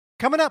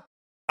Coming up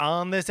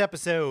on this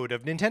episode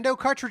of Nintendo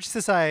Cartridge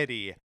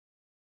Society,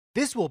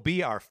 this will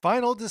be our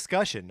final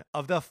discussion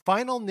of the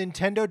final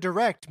Nintendo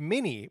Direct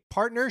Mini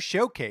Partner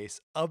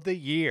Showcase of the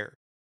year.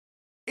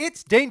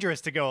 It's dangerous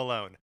to go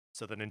alone,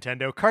 so the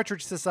Nintendo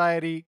Cartridge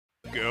Society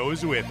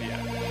goes with you.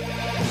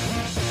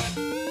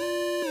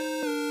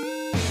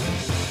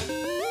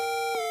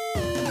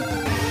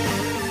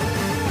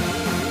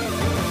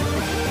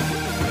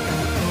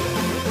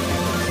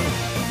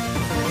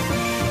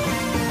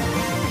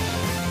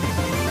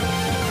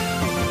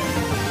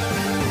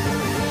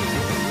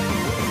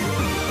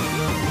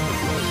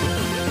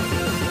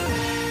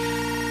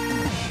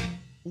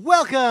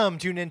 Welcome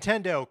to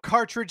Nintendo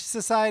Cartridge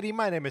Society.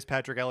 My name is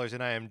Patrick Ellers,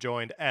 and I am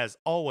joined, as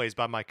always,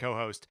 by my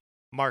co-host,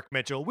 Mark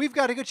Mitchell. We've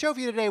got a good show for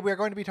you today. We are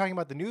going to be talking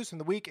about the news from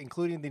the week,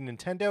 including the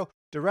Nintendo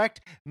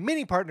Direct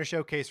Mini Partner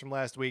Showcase from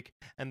last week.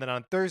 And then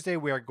on Thursday,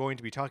 we are going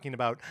to be talking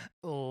about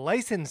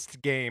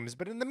licensed games.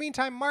 But in the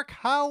meantime, Mark,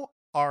 how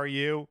are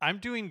you? I'm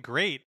doing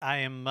great. I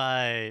am,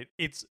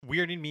 it's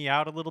weirding me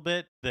out a little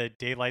bit. The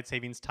daylight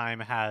savings time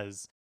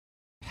has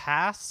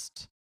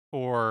passed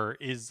or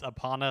is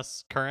upon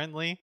us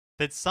currently.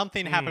 That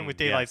something happened with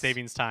daylight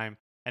savings time,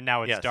 and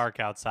now it's dark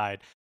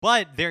outside.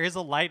 But there is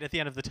a light at the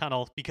end of the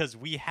tunnel because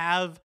we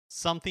have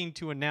something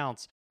to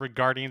announce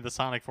regarding the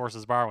Sonic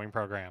Forces borrowing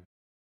program.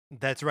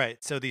 That's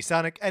right. So the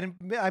Sonic, and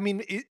I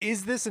mean,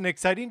 is this an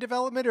exciting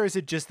development, or is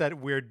it just that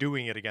we're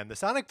doing it again? The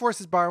Sonic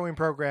Forces borrowing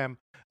program,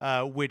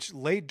 which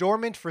lay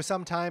dormant for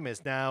some time,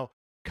 is now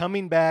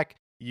coming back.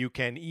 You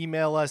can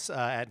email us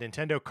at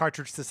Nintendo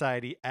Cartridge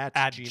Society at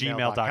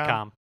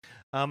gmail.com.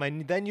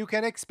 And then you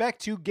can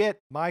expect to get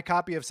my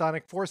copy of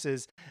Sonic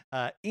Forces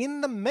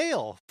in the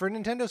mail for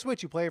Nintendo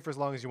Switch. You play it for as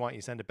long as you want.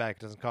 You send it back.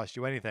 It doesn't cost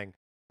you anything.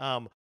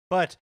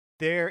 But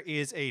there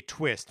is a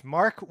twist.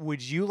 Mark,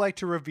 would you like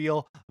to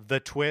reveal the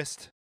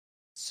twist?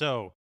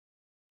 So,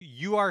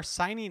 you are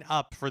signing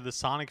up for the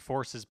Sonic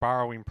Forces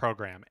borrowing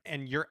program,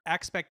 and your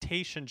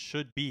expectation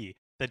should be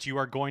that you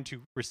are going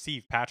to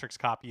receive Patrick's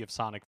copy of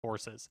Sonic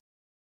Forces.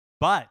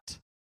 But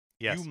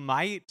you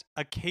might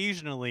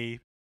occasionally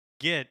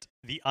get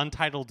the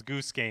Untitled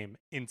Goose Game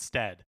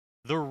instead.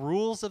 The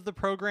rules of the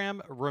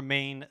program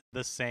remain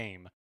the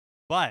same,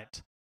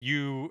 but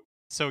you're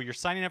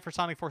signing up for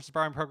Sonic Forces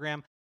borrowing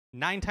program.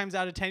 9 times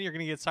out of 10, you're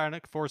going to get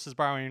Sonic Forces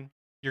borrowing.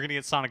 You're going to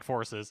get Sonic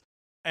Forces,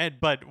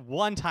 but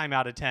 1 time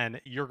out of 10,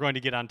 you're going to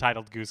get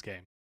Untitled Goose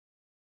Game.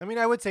 I mean,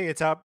 I would say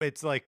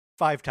it's like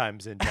 5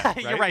 times in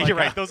 10. Right? You're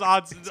right. Those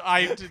odds,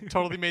 I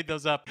totally made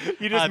those up.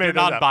 You just made they're those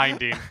not up.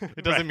 binding.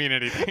 It doesn't mean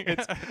anything.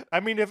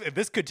 I mean, if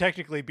this could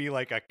technically be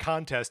like a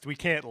contest, we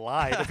can't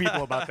lie to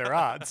people about their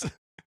odds.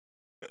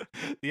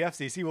 The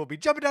FCC will be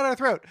jumping down our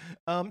throat.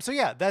 So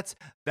yeah, that's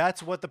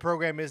what the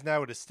program is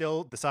now. It is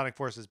still the Sonic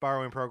Forces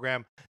borrowing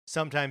program.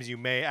 Sometimes you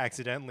may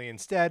accidentally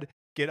instead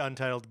get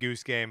Untitled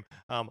Goose Game.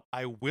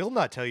 I will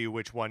not tell you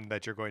which one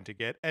that you're going to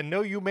get, and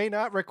no, you may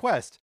not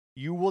request.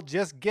 You will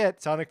just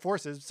get Sonic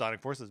Forces.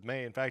 Sonic Forces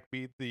may, in fact,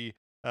 be the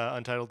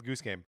Untitled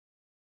Goose Game.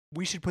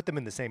 We should put them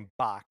in the same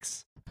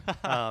box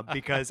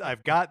because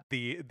I've got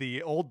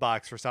the old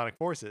box for Sonic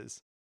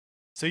Forces.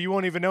 So you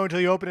won't even know until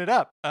you open it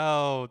up.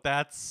 Oh,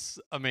 that's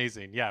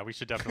amazing. Yeah, we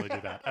should definitely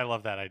do that. I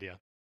love that idea.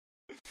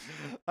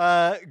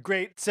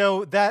 Great.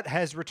 So that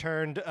has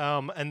returned.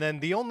 And then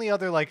the only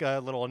other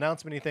little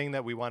announcement-y thing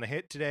that we want to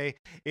hit today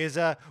is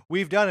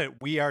we've done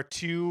it. We are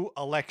to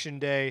Election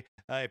Day.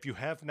 If you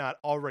have not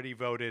already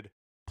voted,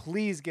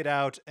 please get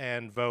out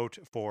and vote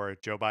for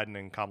Joe Biden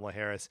and Kamala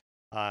Harris.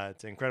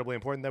 It's incredibly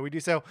important that we do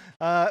so.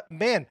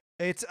 Man,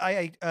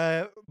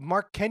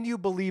 Mark, can you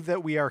believe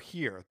that we are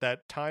here? That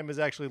time has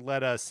actually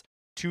led us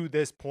to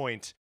this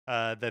point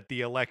that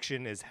the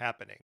election is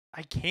happening.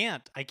 I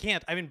can't.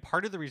 I mean,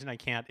 part of the reason I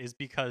can't is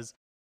because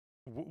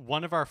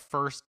one of our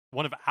first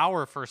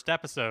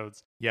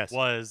episodes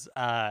was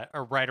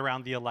right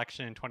around the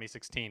election in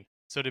 2016.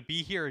 So to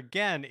be here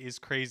again is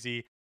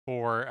crazy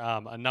for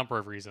a number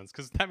of reasons,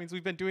 because that means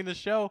we've been doing this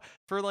show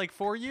for like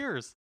 4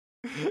 years.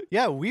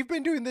 Yeah, we've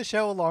been doing this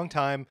show a long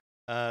time.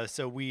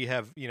 So we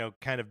have,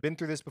 kind of been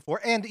through this before.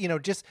 And,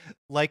 just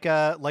like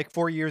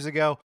 4 years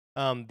ago,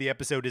 the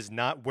episode is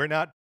not, we're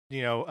not,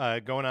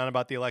 going on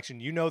about the election.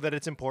 You know that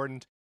it's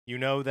important. You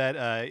know that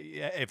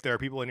if there are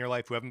people in your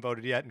life who haven't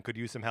voted yet and could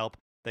use some help,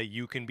 that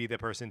you can be the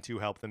person to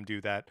help them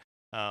do that.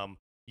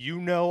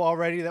 You know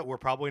already that we're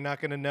probably not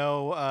going to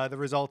know the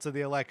results of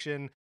the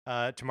election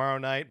tomorrow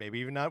night, maybe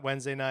even not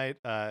Wednesday night.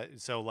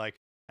 So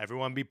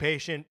everyone be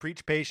patient,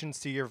 preach patience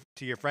to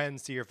your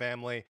friends, to your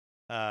family.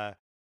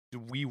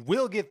 We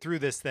will get through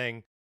this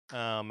thing.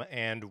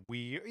 And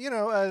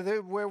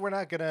we're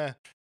not going to,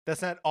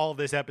 that's not all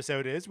this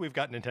episode is. We've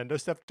got Nintendo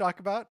stuff to talk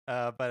about.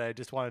 But I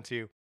just wanted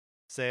to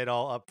say it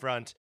all up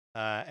front.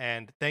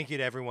 And thank you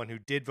to everyone who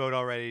did vote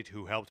already,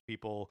 who helped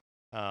people,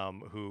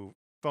 who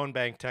phone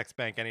bank, text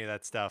bank, any of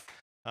that stuff.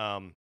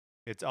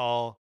 It's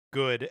all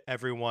good,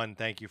 everyone.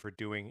 Thank you for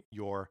doing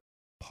your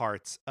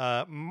parts.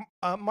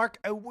 Mark,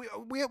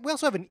 we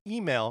also have an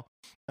email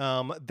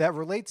that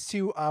relates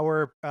to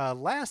our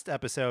last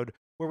episode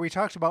where we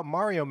talked about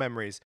Mario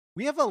memories.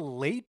 We have a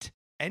late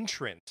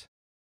entrant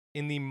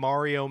in the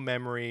Mario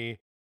memory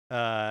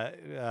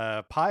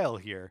pile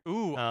here.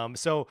 Ooh.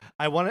 So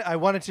I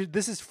wanted to,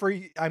 this is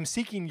free. I'm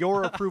seeking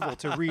your approval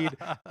to read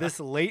this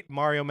late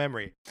Mario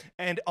memory.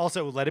 And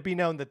also let it be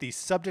known that the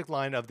subject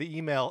line of the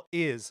email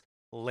is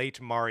late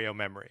Mario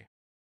memory.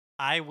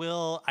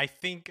 I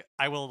think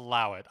I will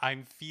allow it.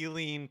 I'm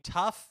feeling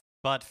tough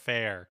but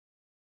fair.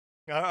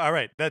 All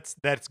right, that's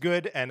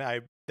good, and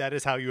that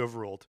is how you have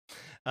ruled.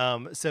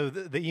 So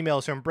the email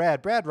is from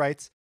Brad. Brad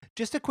writes,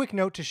 just a quick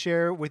note to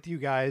share with you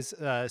guys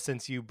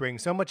since you bring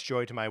so much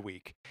joy to my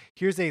week.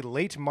 Here's a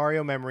late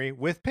Mario memory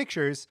with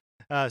pictures,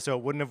 so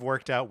it wouldn't have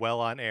worked out well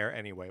on air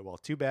anyway. Well,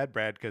 too bad,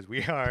 Brad, because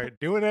we are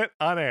doing it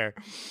on air.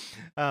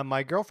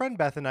 My girlfriend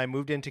Beth and I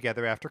moved in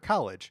together after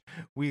college.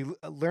 We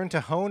learned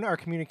to hone our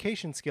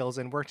communication skills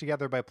and work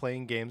together by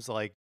playing games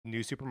like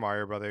New Super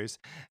Mario Brothers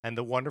and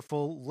the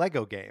wonderful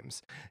Lego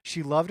games.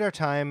 She loved our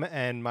time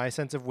and my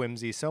sense of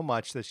whimsy so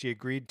much that she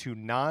agreed to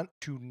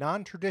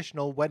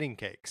non-traditional wedding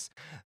cakes.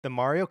 The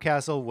Mario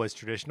Castle was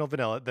traditional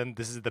vanilla. Then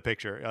this is the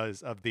picture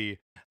of the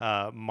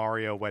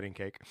Mario wedding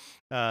cake.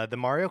 The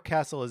Mario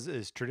Castle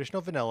is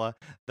traditional vanilla.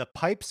 The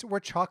pipes were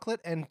chocolate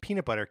and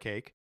peanut butter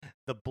cake.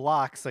 The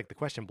blocks, like the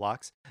question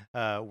blocks,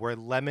 were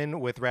lemon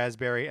with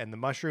raspberry, and the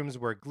mushrooms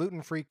were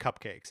gluten-free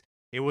cupcakes.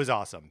 It was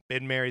awesome.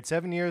 Been married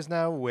 7 years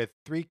now with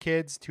 3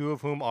 kids, 2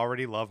 of whom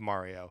already love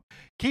Mario.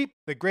 Keep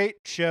the great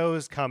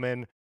shows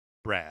coming,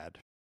 Brad.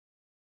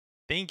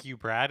 Thank you,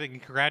 Brad,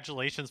 and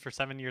congratulations for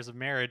 7 years of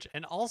marriage.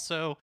 And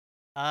also,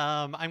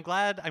 I'm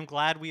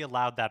glad we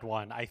allowed that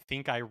one. I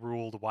think I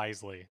ruled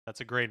wisely.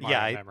 That's a great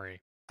Mario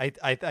memory. I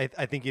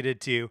think you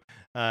did too.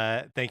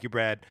 Thank you,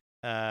 Brad.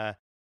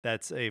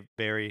 That's a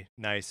very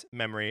nice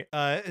memory.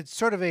 It's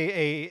sort of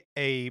a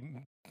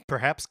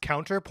perhaps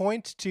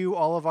counterpoint to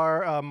all of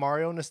our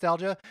Mario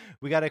nostalgia.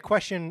 We got a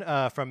question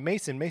from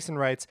Mason. Mason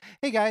writes,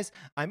 "Hey guys,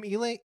 I'm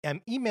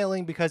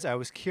emailing because I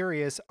was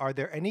curious. Are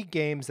there any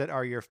games that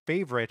are your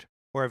favorite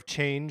or have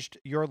changed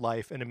your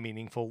life in a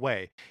meaningful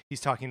way?"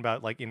 He's talking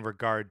about like in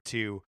regard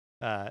to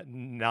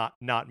not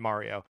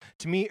Mario.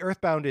 To me,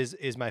 Earthbound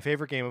is my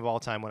favorite game of all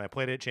time. When I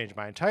played it, it changed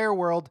my entire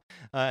world,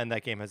 and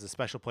that game has a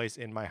special place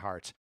in my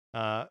heart.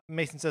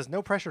 Mason says,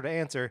 no pressure to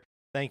answer.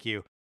 Thank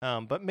you.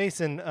 But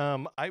Mason,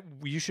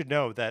 you should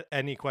know that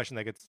any question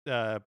that gets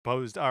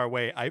posed our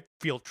way, I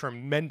feel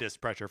tremendous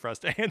pressure for us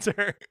to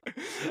answer.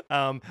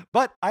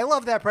 But I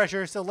love that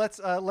pressure, so let's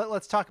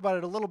talk about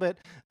it a little bit.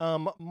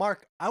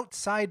 Mark,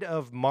 outside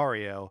of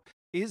Mario,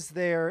 is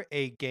there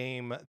a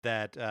game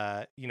that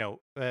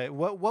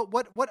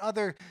what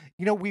other,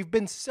 we've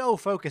been so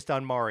focused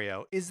on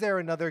Mario. Is there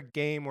another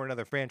game or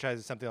another franchise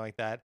or something like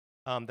that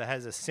that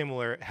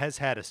has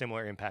had a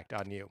similar impact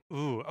on you?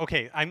 Ooh,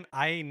 okay.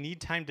 I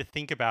need time to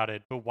think about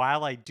it, but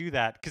while I do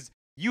that, because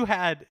you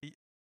had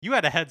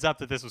a heads up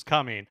that this was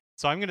coming,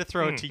 so I'm gonna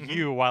throw it to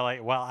you while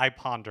I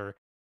ponder.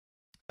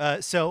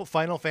 So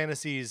Final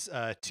Fantasies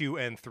 2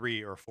 and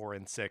 3 or 4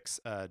 and 6,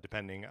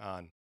 depending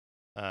on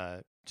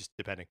just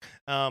depending.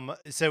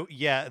 So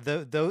yeah,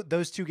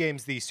 those 2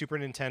 games, the Super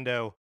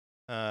Nintendo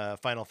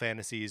Final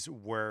Fantasies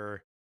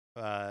were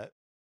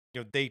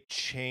they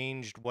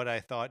changed what I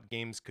thought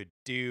games could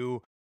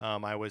do.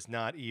 I was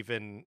not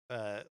even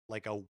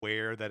like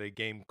aware that a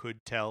game could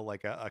tell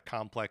like a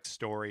complex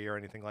story or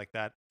anything like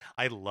that.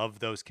 I love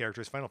those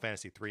characters, Final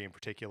Fantasy 3 in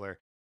particular.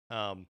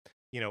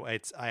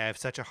 I have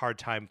such a hard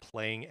time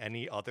playing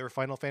any other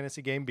Final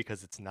Fantasy game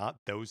because it's not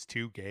those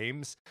 2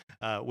 games,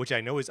 which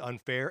I know is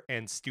unfair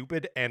and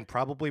stupid and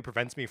probably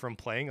prevents me from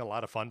playing a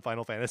lot of fun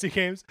Final Fantasy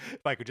games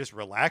if I could just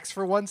relax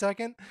for 1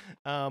 second.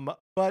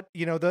 But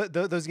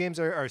those games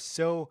are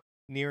so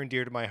near and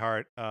dear to my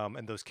heart,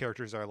 and those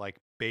characters are like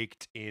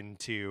baked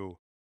into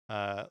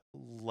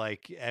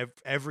like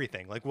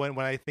everything. Like when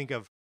I think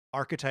of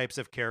archetypes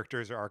of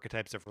characters or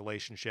archetypes of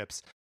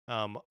relationships,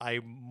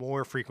 I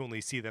more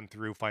frequently see them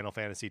through Final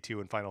Fantasy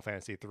 2 and Final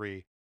Fantasy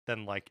 3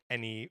 than like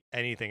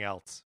anything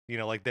else.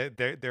 Like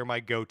they're my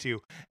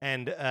go-to,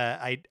 and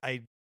I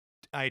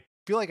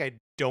feel like I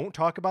don't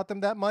talk about them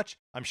that much.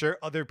 I'm sure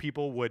other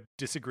people would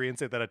disagree and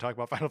say that I talk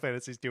about Final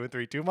Fantasies 2 and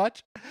 3 too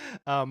much.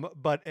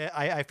 But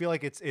I feel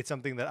like it's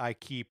something that I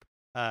keep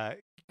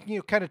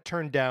kind of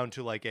turned down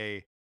to like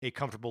a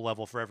comfortable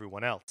level for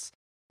everyone else.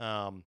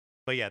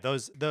 But yeah,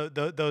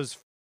 those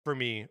for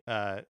me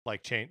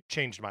like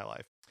changed my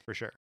life for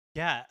sure.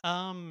 Yeah.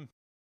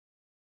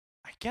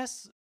 I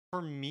guess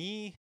for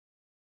me,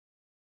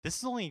 this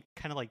is only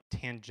kind of like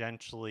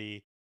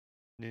tangentially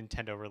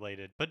Nintendo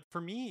related, but for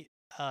me,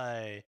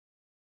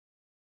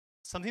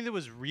 something that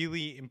was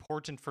really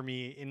important for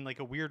me in like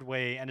a weird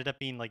way ended up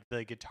being like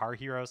the Guitar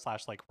Hero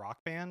 / like Rock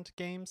Band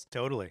games.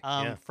 Totally.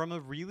 Yeah. From a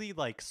really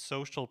like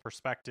social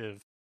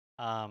perspective,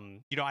 I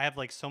have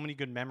like so many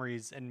good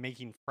memories and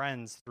making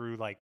friends through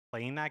like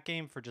playing that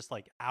game for just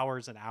like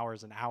hours and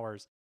hours and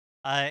hours.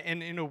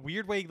 And in a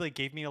weird way, like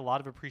gave me a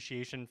lot of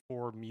appreciation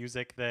for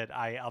music that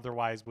I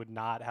otherwise would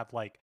not have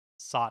like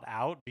sought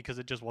out because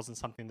it just wasn't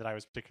something that I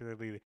was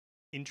particularly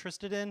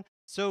interested in.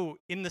 So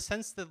in the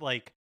sense that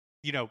like,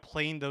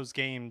 playing those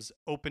games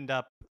opened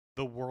up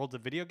the world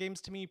of video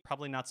games to me,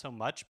 probably not so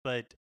much.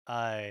 But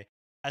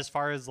as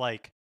far as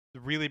like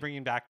really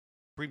bringing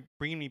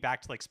me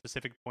back to like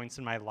specific points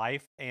in my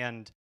life,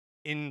 and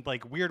in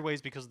like weird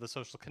ways because of the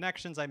social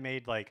connections I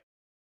made, like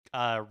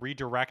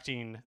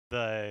redirecting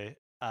the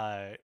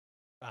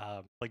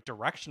like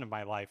direction of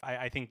my life.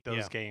 I think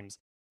those Yeah. games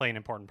play an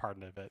important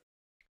part of it.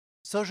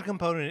 Social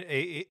component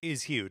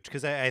is huge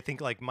because I think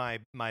like my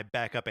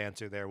backup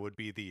answer there would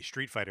be the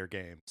Street Fighter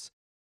games,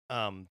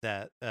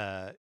 that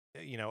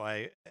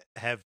I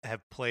have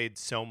played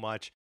so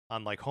much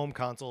on like home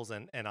consoles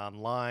and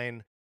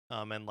online,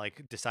 and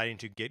like deciding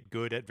to get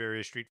good at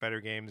various Street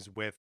Fighter games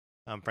with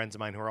friends of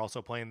mine who are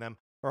also playing them,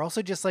 or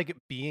also just like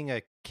being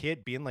a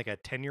kid, being like a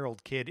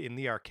 10-year-old kid in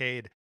the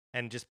arcade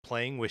and just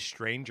playing with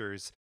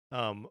strangers.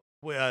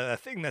 A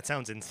thing that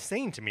sounds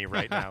insane to me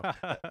right now,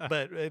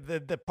 but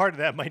the part of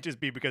that might just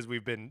be because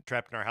we've been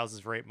trapped in our houses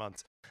for 8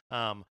 months.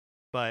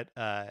 But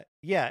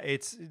yeah,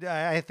 it's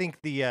I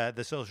think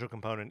the social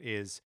component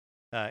is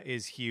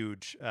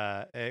huge,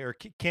 or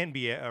can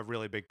be a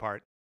really big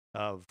part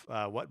of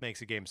what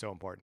makes a game so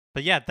important.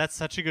 But yeah, that's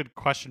such a good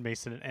question,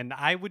 Mason. And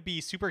I would be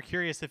super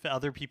curious if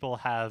other people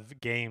have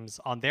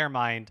games on their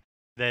mind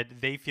that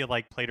they feel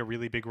like played a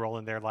really big role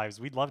in their lives.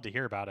 We'd love to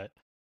hear about it.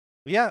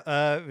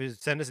 Yeah,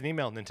 send us an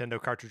email,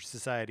 Nintendo Cartridge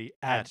Society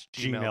At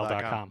 @gmail.com.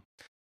 gmail.com.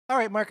 All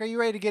right, Mark, are you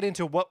ready to get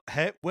into what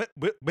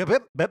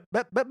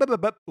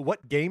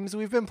games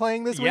we've been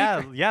playing this week?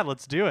 Yeah,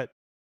 let's do it.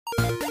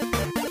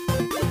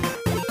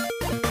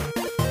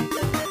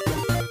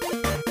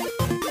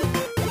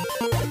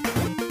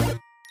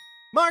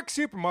 Mark,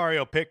 Super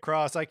Mario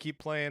Picross. I keep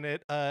playing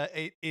it.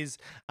 I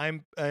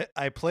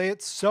play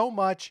it so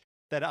much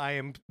that I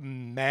am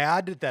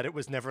mad that it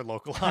was never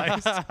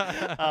localized.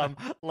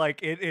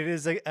 Like it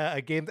is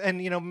a game,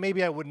 and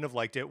maybe I wouldn't have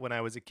liked it when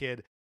I was a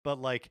kid,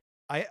 but like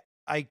I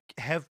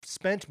have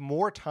spent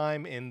more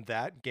time in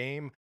that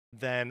game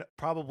than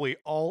probably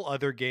all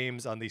other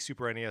games on the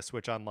Super NES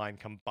Switch Online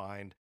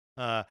combined.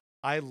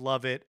 I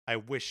love it. I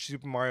wish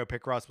Super Mario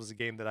Picross was a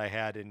game that I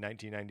had in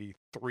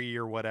 1993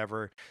 or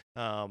whatever.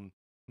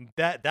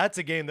 That's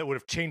a game that would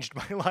have changed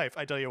my life.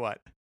 I tell you what.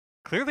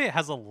 Clearly, it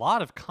has a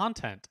lot of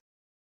content.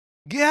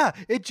 Yeah,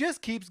 it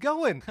just keeps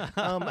going.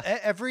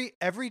 Every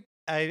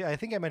I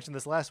think I mentioned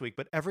this last week,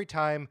 but every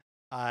time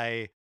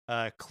I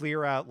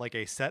clear out like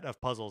a set of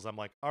puzzles, I'm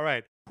like, all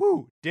right,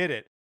 whoo, did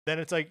it. Then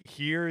it's like,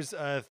 here's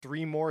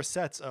 3 more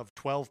sets of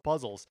 12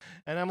 puzzles,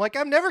 and I'm like,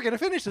 I'm never gonna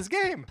finish this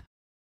game.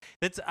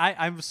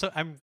 I'm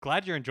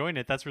glad you're enjoying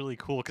it. That's really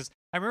cool because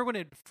I remember when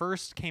it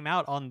first came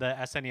out on the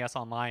SNES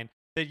Online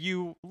that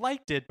you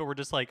liked it, but were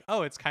just like,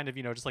 oh, it's kind of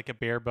just like a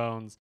bare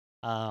bones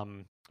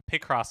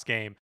Picross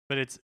game. But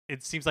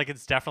it seems like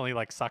it's definitely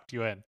like sucked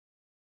you in.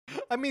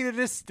 I mean, it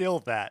is still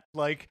that.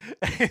 Like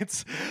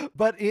it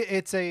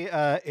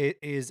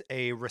is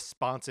a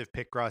responsive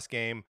Picross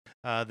game.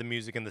 The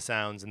music and the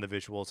sounds and the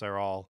visuals are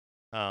all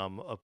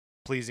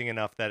pleasing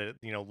enough that it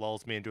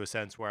lulls me into a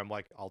sense where I'm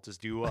like, I'll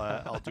just do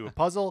I'll do a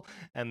puzzle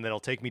and it'll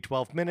take me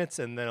 12 minutes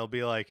and then it'll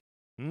be like,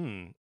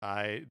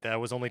 that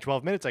was only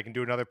 12 minutes. I can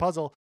do another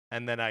puzzle,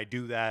 and then I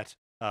do that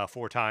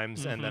 4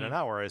 times, and then an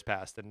hour has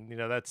passed, and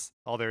that's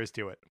all there is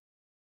to it.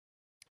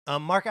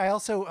 Mark, I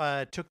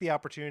also took the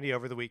opportunity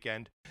over the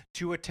weekend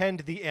to attend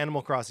the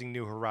Animal Crossing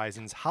New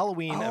Horizons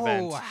Halloween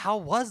event. Oh, how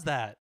was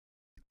that?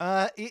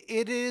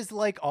 It is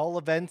like all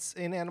events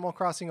in Animal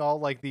Crossing, all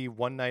like the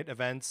one-night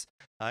events,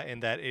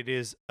 in that it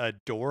is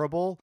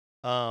adorable.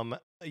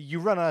 You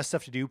run out of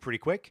stuff to do pretty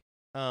quick,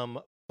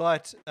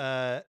 but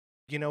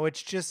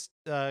it's just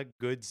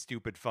good,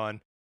 stupid fun.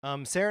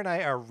 Sarah and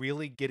I are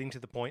really getting to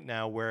the point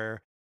now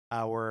where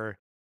our,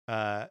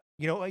 how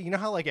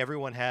like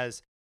everyone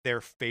has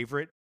their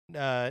favorite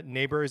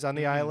neighbors on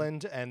the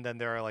island, and then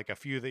there are like a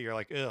few that you're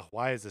like, ugh,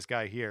 why is this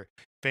guy here?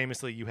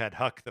 Famously, you had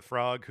Huck the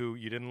frog, who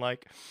you didn't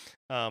like.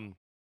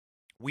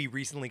 We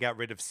recently got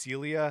rid of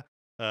Celia,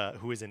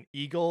 who is an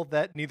eagle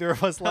that neither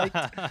of us liked.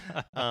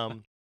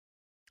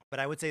 But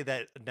I would say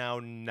that now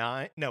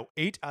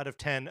 8 out of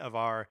 10 of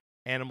our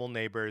animal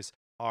neighbors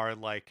are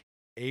like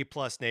A+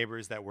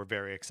 neighbors that we're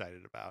very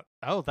excited about.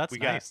 Oh, that's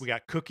nice. We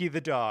got Cookie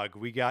the dog.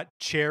 We got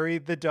Cherry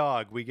the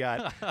dog. We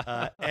got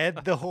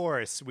Ed the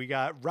horse. We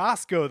got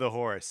Roscoe the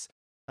horse.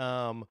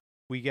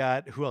 We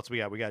got, who else we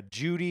got? We got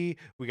Judy.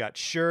 We got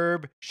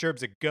Sherb.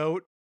 Sherb's a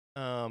goat.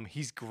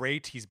 He's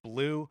great. He's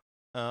blue.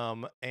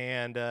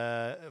 And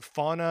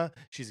Fauna.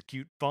 She's a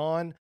cute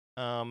fawn.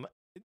 And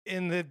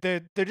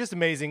they're just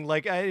amazing.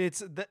 Like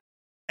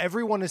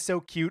everyone is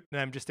so cute,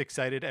 and I'm just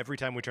excited every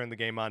time we turn the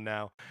game on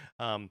now.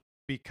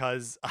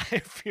 Because I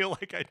feel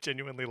like I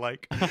genuinely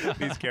like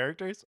these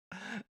characters.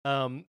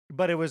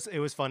 But it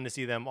was fun to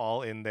see them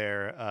all in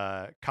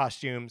their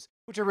costumes,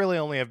 which are really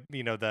only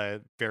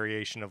the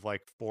variation of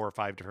like 4 or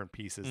 5 different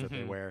pieces that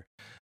they wear.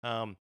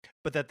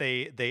 But that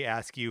they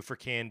ask you for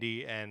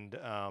candy, and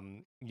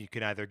you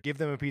can either give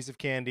them a piece of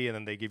candy and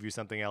then they give you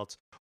something else,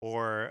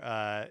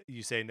 or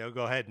you say, no,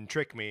 go ahead and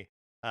trick me.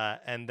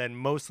 And then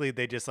mostly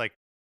they just like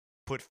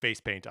put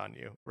face paint on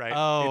you, right?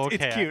 Oh, it's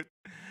okay. cute.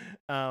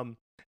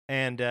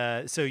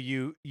 And so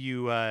you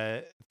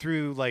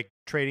through like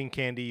trading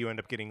candy, you end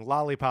up getting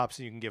lollipops,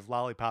 and you can give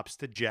lollipops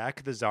to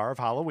Jack, the czar of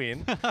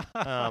Halloween.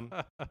 Um,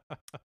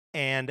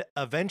 and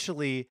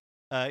eventually,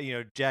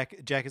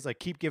 Jack is like,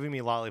 keep giving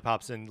me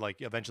lollipops, and like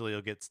eventually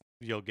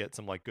you'll get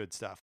some like good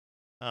stuff.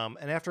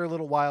 And after a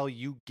little while,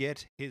 you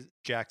get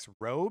Jack's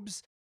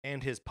robes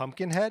and his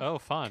pumpkin head. Oh,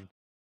 fun.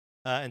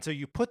 And so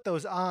you put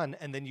those on,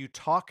 and then you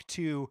talk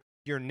to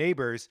your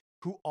neighbors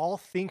who all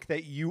think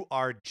that you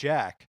are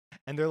Jack.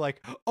 And they're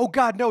like, oh,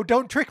 God, no,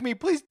 don't trick me.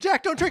 Please,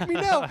 Jack, don't trick me.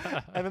 No.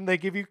 And then they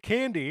give you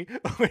candy,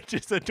 which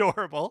is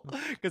adorable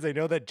because they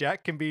know that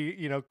Jack can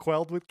be,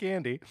 quelled with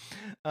candy.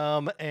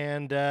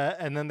 And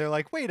then they're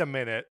like, wait a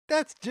minute.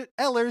 That's just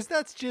Ellers.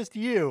 That's just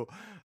you.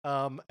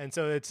 And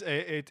so it's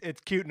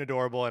cute and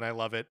adorable, and I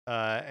love it.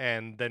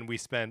 And then we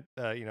spent,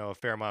 a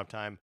fair amount of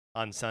time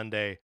on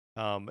Sunday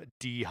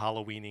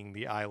de-Halloweening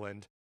the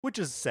island, which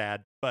is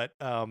sad, but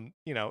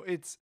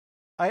it's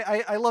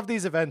I love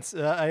these events.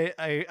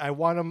 I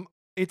want them.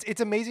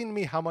 It's amazing to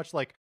me how much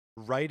like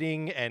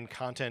writing and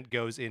content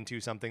goes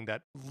into something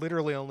that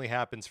literally only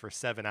happens for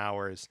 7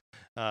 hours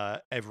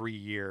every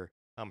year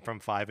from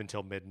 5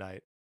 until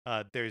midnight.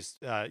 There's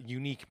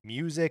unique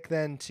music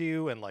then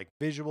too, and like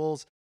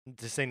visuals,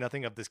 to say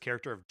nothing of this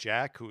character of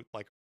Jack, who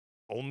like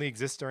only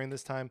exists during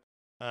this time.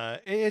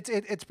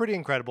 It's pretty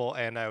incredible,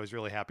 and I was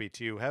really happy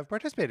to have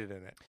participated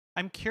in it.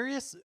 I'm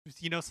curious,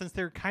 since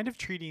they're kind of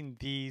treating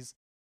these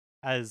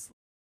as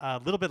a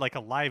little bit like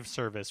a live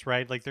service,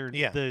 right? Like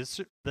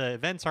the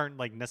events aren't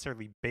like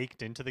necessarily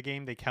baked into the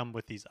game; they come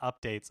with these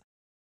updates.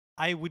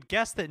 I would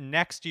guess that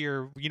next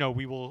year,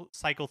 we will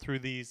cycle through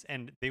these,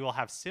 and they will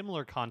have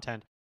similar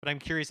content. But I'm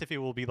curious if it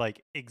will be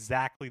like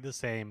exactly the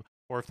same,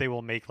 or if they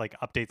will make like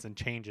updates and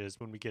changes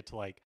when we get to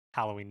like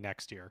Halloween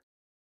next year.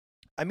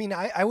 I mean,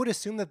 I would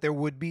assume that there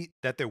would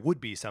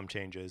be some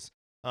changes.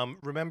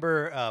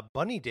 Remember,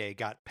 Bunny Day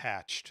got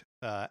patched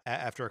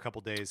after a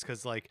couple days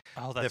because like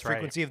the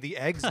frequency of the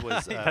eggs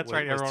was that's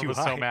right. Everyone was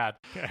high. So mad.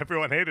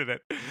 Everyone hated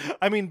it.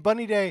 I mean,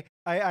 Bunny Day.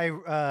 I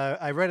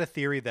read a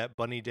theory that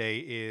Bunny Day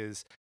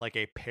is like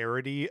a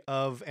parody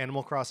of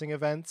Animal Crossing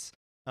events.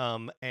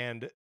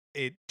 And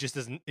it just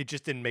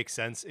didn't make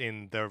sense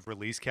in the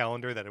release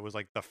calendar that it was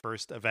like the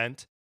first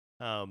event.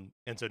 And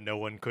so no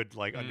one could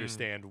like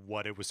understand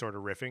what it was sort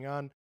of riffing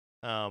on.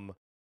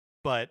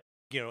 But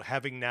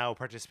having now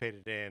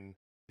participated in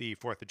the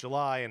 4th of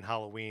July and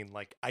Halloween,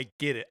 like I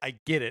get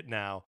it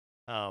now.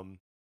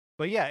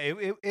 But yeah,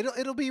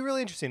 it'll be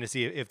really interesting to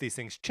see if these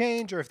things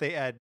change or if they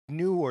add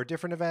new or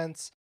different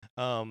events.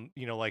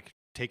 Like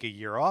take a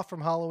year off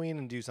from Halloween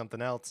and do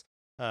something else.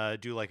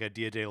 Do like a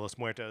Dia de los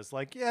Muertos.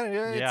 Like,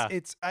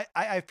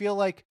 I feel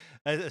like,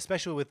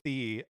 especially with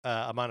the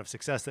amount of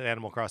success that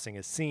Animal Crossing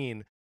has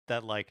seen,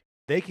 that like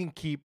they can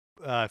keep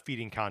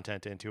feeding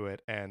content into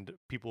it and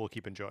people will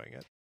keep enjoying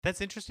it. That's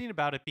interesting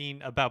about it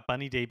being about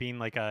Bunny Day being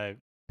like a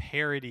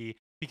parody,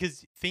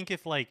 because think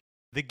if like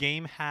the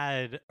game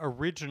had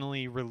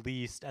originally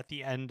released at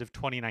the end of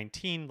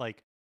 2019,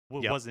 like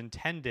what was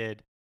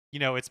intended,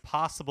 it's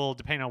possible,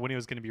 depending on when it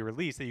was going to be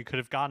released, that you could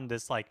have gotten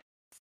this like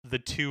the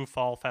 2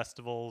 fall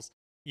festivals,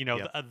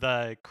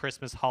 the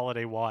Christmas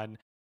holiday one,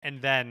 and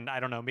then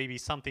I don't know, maybe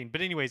something. But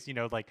anyways,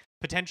 like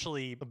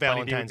potentially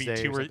Valentine's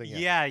Day would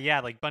be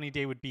like Bunny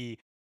Day would be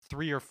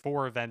 3 or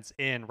 4 events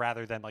in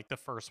rather than like the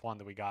first one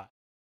that we got.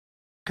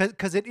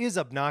 Because it is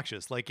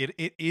obnoxious. Like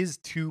it is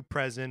too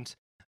present.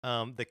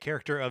 The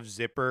character of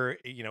Zipper,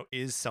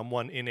 is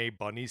someone in a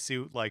bunny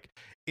suit. Like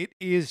it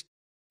is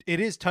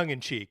tongue in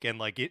cheek, and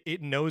like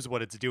it knows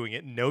what it's doing.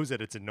 It knows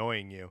that it's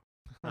annoying you.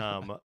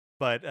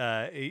 But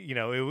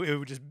it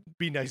would just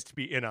be nice to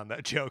be in on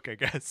that joke, I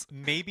guess.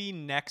 Maybe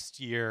next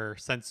year,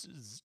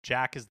 since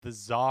Jack is the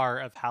czar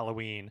of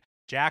Halloween,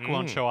 Jack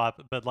won't show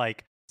up, but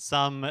like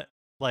some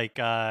like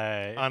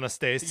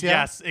Anastasia.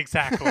 Yes,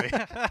 exactly.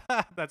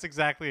 That's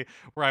exactly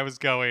where I was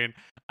going.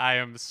 I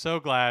am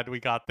so glad we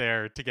got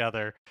there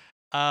together.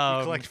 You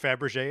collect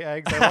Fabergé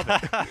eggs. I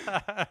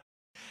love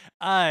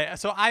it.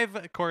 So I've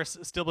of course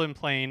still been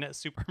playing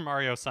Super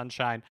Mario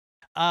Sunshine.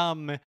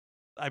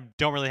 I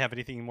don't really have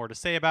anything more to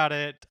say about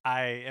it.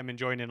 I am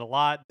enjoying it a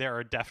lot. There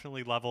are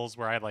definitely levels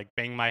where I like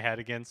bang my head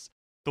against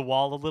the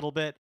wall a little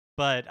bit,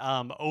 but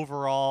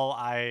overall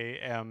I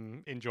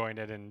am enjoying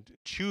it and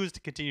choose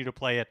to continue to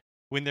play it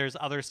when there's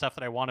other stuff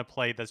that I want to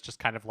play that's just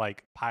kind of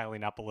like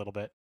piling up a little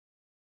bit.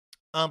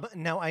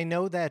 Now I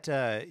know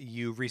that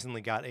you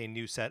recently got a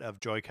new set of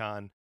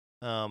Joy-Con.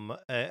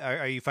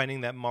 Are you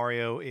finding that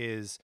Mario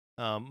is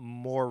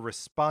more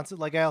responsive?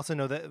 Like I also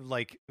know that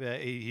like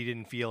he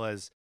didn't feel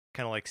as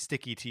kind of like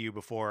sticky to you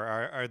before.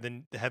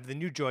 Have the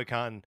new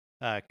Joy-Con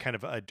kind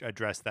of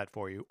addressed that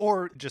for you,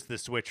 or just the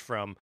switch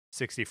from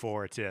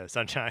 64 to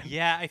Sunshine?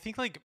 Yeah, I think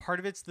like part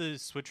of it's the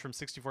switch from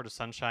 64 to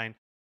Sunshine.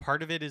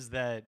 Part of it is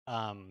that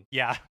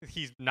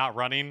he's not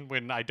running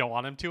when I don't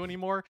want him to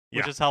anymore,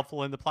 which is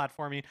helpful in the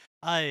platforming.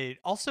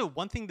 Also,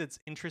 one thing that's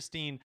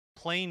interesting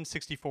playing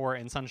 64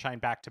 and Sunshine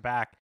back to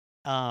back,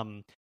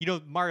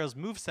 Mario's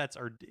movesets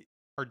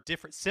are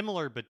different,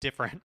 similar but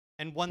different.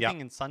 And one thing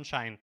in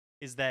Sunshine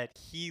is that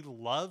he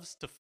loves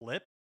to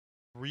flip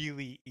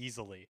really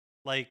easily.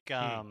 Like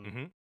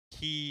Mm-hmm.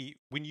 he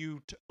when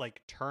you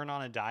like turn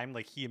on a dime,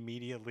 like he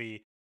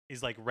immediately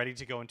is like ready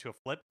to go into a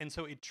flip, and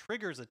so it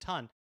triggers a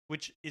ton,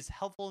 which is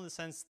helpful in the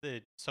sense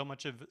that so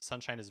much of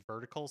Sunshine is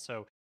vertical,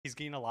 so he's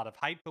getting a lot of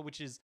height, but which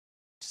is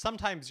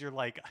sometimes you're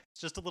like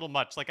it's just a little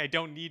much. Like I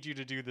don't need you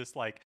to do this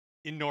like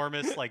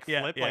enormous like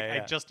Yeah, flip. Like yeah, I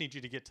yeah. just need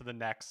you to get to the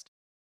next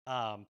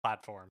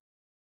platform.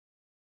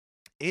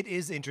 It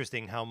is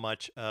interesting how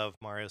much of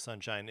Mario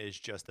Sunshine is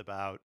just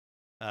about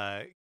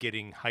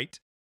getting height,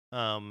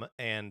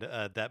 and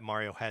that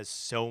Mario has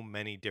so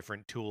many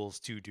different tools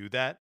to do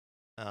that.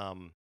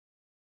 Um,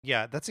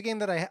 yeah, that's a game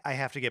that I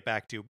have to get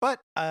back to, but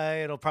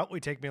it'll probably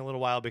take me a little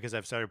while because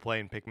I've started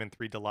playing Pikmin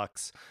 3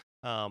 Deluxe.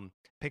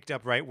 Picked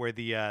up right where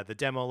the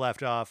demo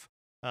left off,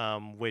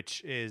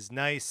 which is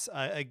nice.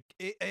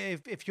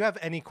 If you have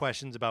any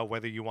questions about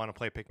whether you want to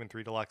play Pikmin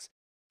 3 Deluxe,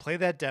 play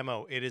that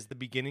demo. It is the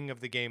beginning of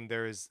the game.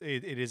 It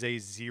is a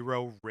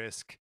zero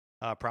risk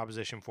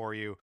proposition for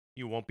you.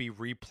 You won't be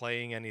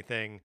replaying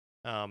anything.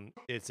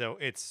 It's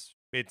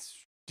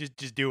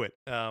just do it.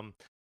 Yeah,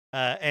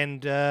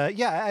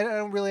 I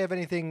don't really have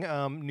anything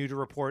new to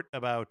report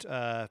about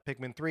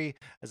Pikmin 3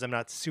 as I'm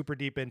not super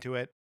deep into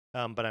it.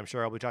 But I'm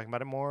sure I'll be talking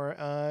about it more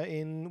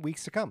in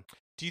weeks to come.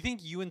 Do you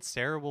think you and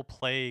Sarah will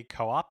play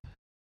co-op?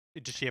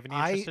 Does she have any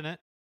I interest in it?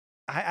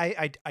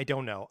 I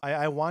don't know.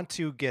 I want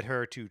to get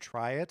her to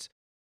try it,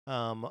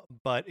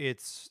 but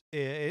it's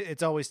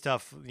always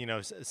tough,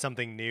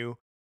 something new,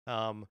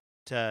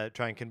 to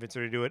try and convince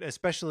her to do it.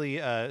 Especially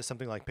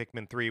something like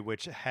Pikmin 3,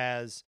 which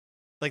has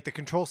like the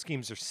control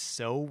schemes are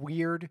so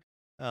weird,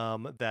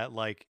 that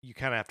like you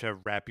kind of have to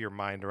wrap your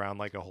mind around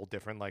like a whole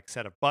different like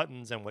set of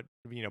buttons and what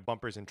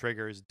bumpers and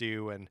triggers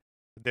do, and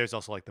there's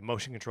also like the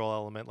motion control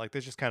element. Like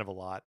there's just kind of a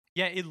lot.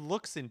 Yeah, it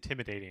looks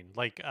intimidating.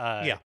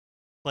 Yeah.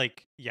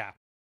 Yeah.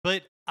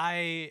 But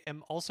I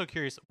am also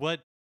curious,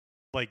 what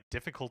like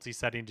difficulty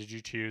setting did you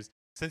choose?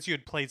 Since you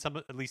had played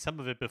at least some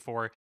of it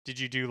before, did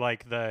you do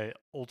like the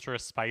ultra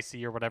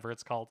spicy or whatever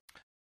it's called?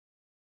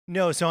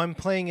 No, so I'm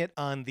playing it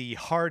on the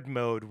hard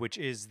mode, which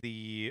is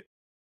the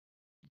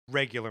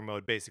regular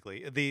mode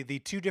basically. The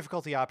two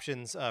difficulty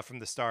options from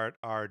the start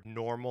are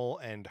normal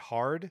and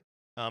hard.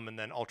 And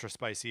then ultra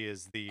spicy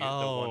is the one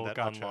Oh, that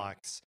gotcha.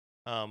 unlocks.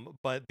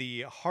 But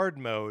the hard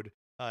mode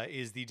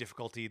is the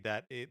difficulty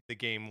that the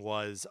game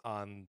was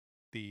on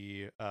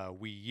the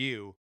Wii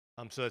U.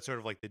 So that's sort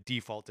of like the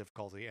default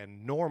difficulty,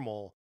 and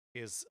normal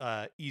is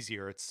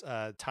easier. It's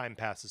time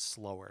passes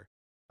slower,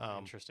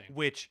 Interesting.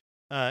 which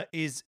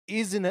is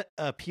an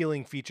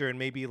appealing feature, and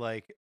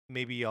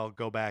maybe I'll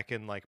go back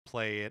and like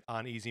play it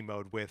on easy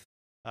mode with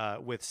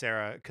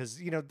Sarah, because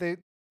they're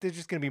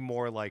just gonna be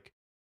more like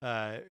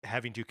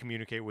having to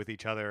communicate with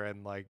each other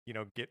and like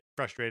get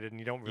frustrated, and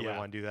you don't really Yeah.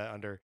 want to do that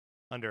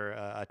under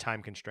a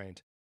time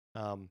constraint.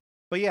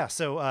 But yeah,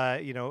 so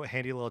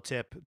handy little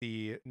tip: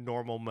 the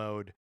normal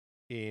mode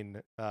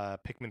in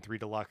Pikmin 3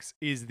 Deluxe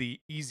is the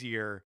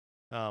easier,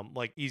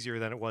 like easier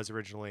than it was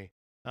originally.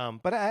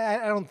 But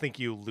I don't think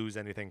you lose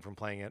anything from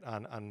playing it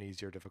on an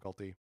easier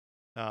difficulty.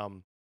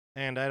 And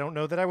I don't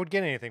know that I would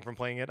get anything from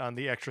playing it on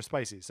the extra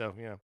spicy. So,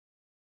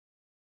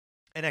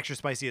 and extra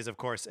spicy is, of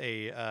course,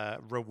 a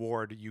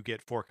reward you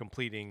get for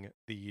completing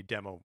the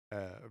demo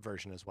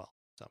version as well.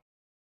 So,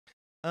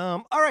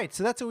 all right.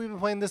 So that's what we've been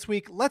playing this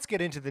week. Let's get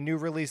into the new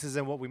releases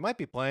and what we might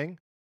be playing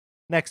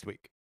next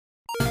week.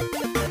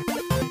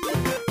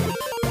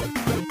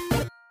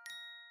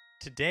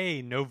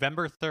 Today,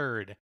 November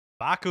 3rd,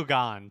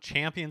 Bakugan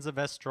Champions of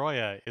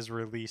Vestroia is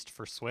released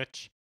for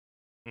Switch.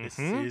 This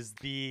is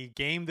the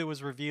game that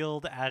was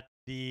revealed at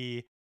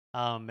the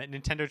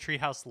Nintendo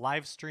Treehouse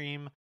live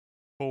stream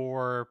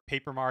for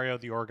Paper Mario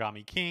the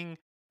Origami King,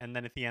 and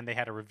then at the end they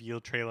had a reveal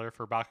trailer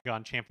for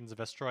Bakugan Champions of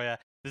Vestroia.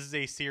 This is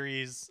a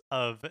series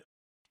of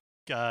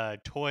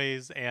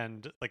toys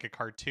and like a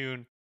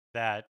cartoon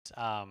that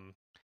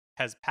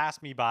has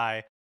passed me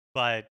by,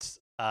 but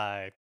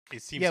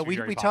it seems to be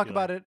very we popular. talk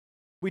about it.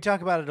 We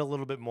talk about it a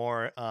little bit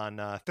more on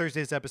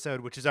Thursday's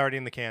episode, which is already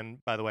in the can,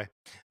 by the way.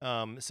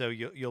 So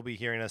you'll be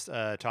hearing us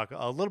talk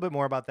a little bit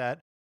more about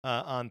that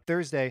on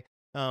Thursday.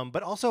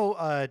 But also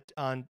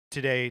on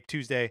today,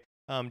 Tuesday,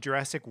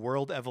 Jurassic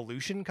World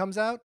Evolution comes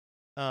out,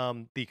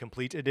 the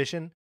complete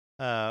edition,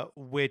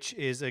 which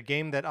is a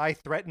game that I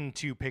threatened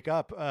to pick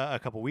up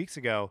a couple weeks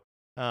ago.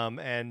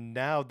 And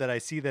now that I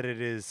see that it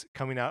is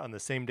coming out on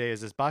the same day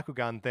as this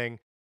Bakugan thing,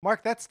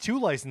 Mark, that's two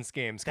licensed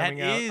games coming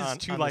out on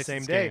the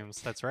same day.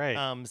 Games. That's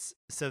right.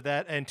 So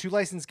that, and two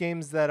licensed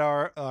games that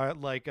are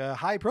like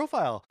high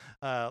profile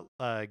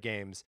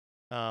games.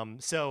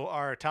 So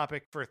our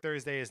topic for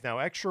Thursday is now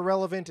extra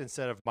relevant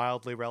instead of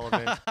mildly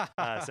relevant.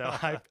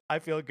 So I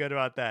feel good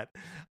about that.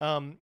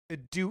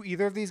 Do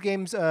either of these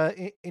games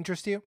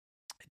interest you?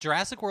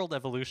 Jurassic World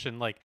Evolution,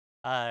 like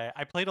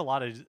I played a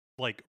lot of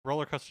like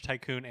Roller Coaster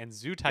Tycoon and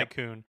Zoo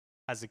Tycoon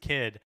as a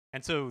kid,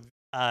 and so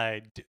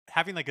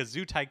having like a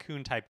Zoo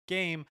Tycoon type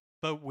game,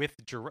 but with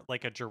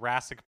like a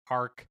Jurassic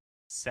Park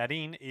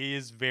setting,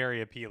 is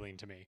very appealing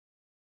to me.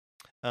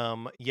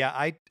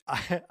 Yeah,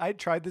 I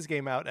tried this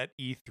game out at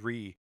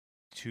E3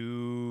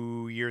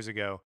 2 years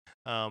ago.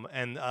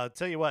 And I'll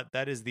tell you what,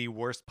 that is the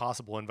worst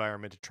possible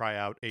environment to try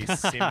out a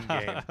sim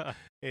game.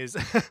 Is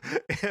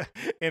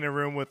in a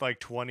room with like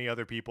 20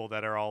 other people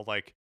that are all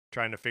like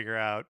trying to figure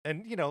out,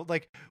 and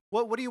like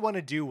what do you want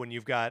to do when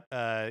you've got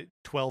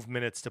 12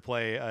 minutes to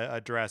play a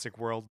Jurassic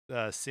World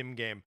sim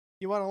game?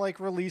 You want to like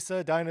release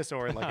a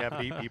dinosaur and like have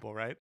it eat people,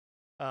 right?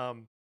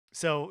 Um,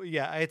 so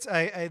yeah,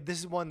 I this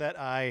is one that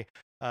I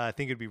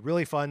think it'd be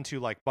really fun to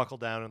like buckle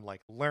down and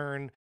like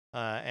learn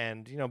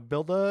and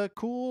build a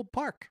cool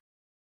park.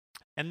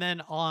 And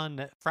then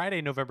on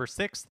Friday, November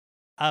 6th,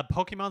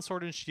 Pokemon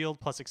Sword and Shield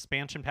plus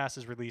expansion pass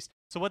is released.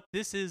 So what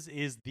this is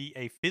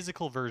a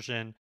physical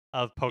version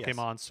of Yes.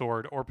 Pokemon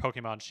Sword or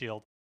Pokemon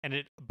Shield, and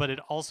it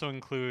also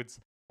includes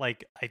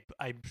like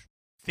I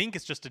think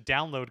it's just a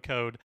download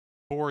code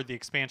for the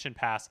expansion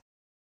pass.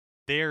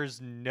 There's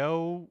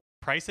no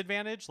price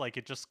advantage, like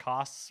it just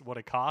costs what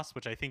it costs,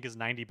 which I think is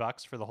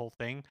 $90 for the whole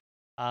thing.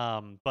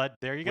 But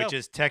there you go. Which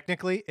is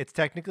technically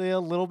a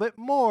little bit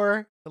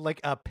more, like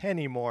a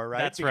penny more, right?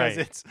 That's because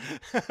right. It's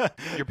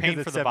You're paying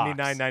because for it's the box.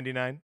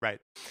 $79.99, right?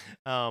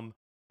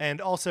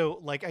 And also,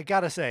 like I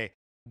gotta say,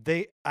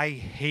 I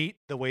hate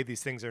the way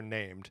these things are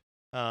named.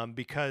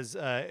 Because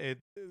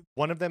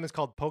one of them is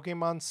called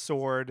Pokemon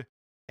Sword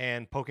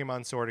and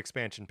Pokemon Sword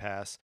Expansion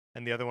Pass,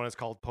 and the other one is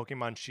called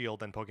Pokemon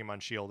Shield and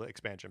Pokemon Shield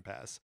Expansion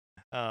Pass.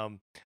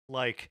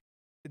 Like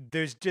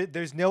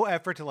there's no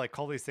effort to like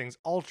call these things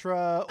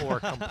ultra or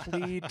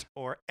complete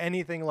or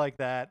anything like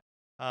that.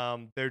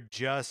 They're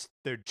just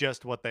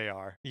what they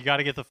are. You got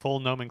to get the full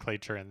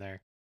nomenclature in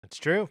there. It's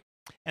true.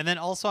 And then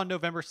also on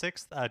November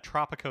 6th,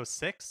 Tropico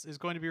 6 is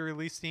going to be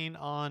releasing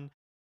on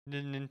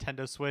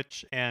Nintendo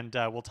Switch, and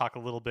we'll talk a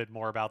little bit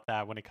more about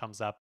that when it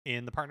comes up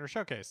in the partner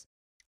showcase.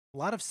 A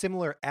lot of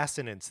similar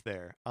assonance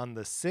there. On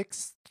the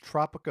 6th,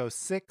 Tropico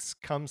 6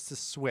 comes to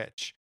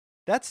Switch.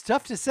 That's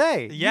tough to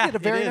say. Yeah, you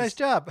did a very it nice is.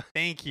 job.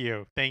 Thank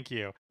you.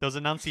 Those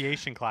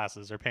enunciation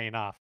classes are paying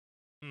off.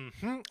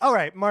 All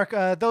right, Mark,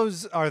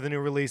 those are the new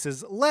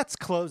releases. Let's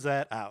close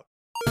that out.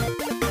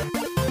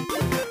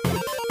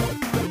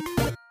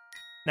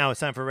 Now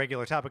it's time for a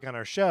regular topic on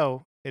our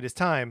show. It is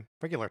time.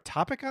 Regular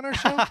topic on our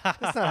show?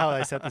 That's not how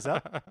I set this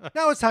up.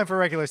 Now it's time for a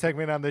regular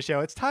segment on the show.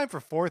 It's time for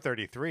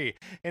 433.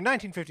 In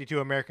 1952,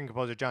 American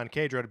composer John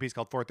Cage wrote a piece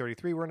called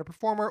 433, wherein a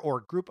performer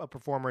or group of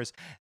performers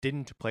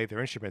didn't play their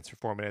instruments for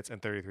 4 minutes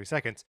and 33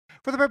 seconds.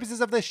 For the purposes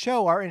of this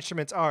show, our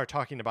instruments are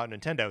talking about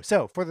Nintendo.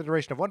 So, for the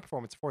duration of one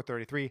performance of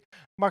 433,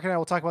 Mark and I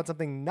will talk about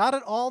something not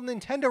at all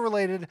Nintendo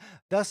related,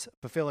 thus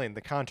fulfilling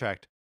the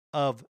contract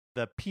of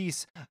the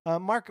piece.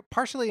 Mark,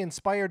 partially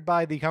inspired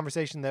by the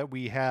conversation that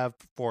we have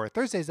for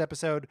Thursday's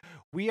episode,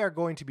 we are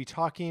going to be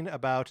talking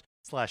about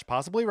 /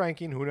 possibly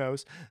ranking, who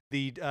knows,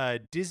 the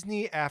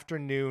Disney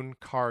afternoon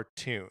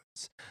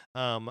cartoons.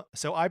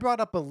 So I brought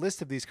up a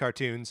list of these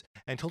cartoons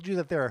and told you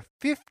that there are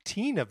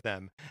 15 of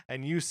them,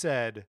 and you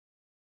said,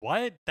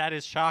 "What? That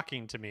is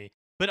shocking to me."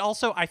 But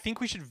also, I think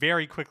we should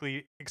very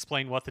quickly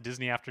explain what the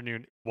Disney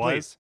afternoon was,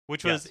 Please.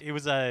 which Yes. was it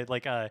was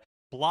a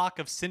block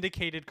of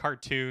syndicated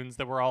cartoons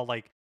that were all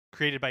like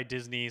created by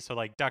Disney. So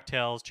like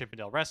DuckTales, Chip 'n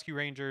Dale Rescue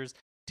Rangers,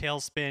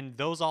 Tailspin,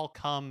 those all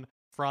come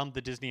from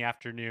the Disney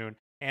afternoon,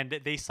 and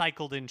they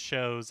cycled in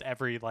shows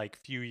every like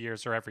few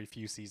years or every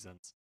few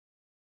seasons.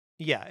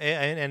 Yeah,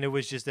 and it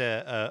was just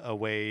a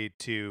way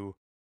to,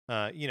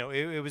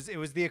 it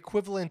was the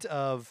equivalent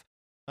of,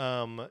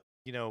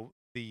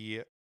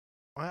 the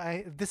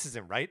this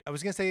isn't right. I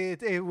was gonna say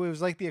it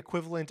was like the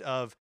equivalent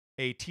of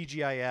a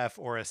TGIF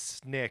or a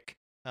SNCC,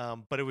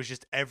 but it was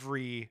just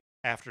every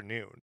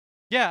afternoon.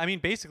 Yeah, I mean,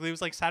 basically, it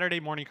was like Saturday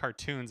morning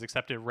cartoons,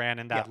 except it ran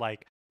in that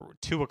like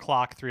 2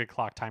 o'clock, 3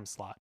 o'clock time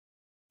slot.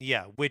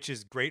 Yeah, which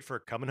is great for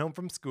coming home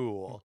from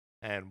school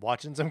and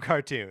watching some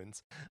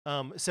cartoons.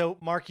 So,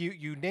 Mark,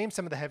 you named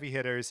some of the heavy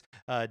hitters.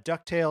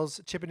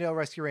 DuckTales, Chip 'n Dale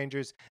Rescue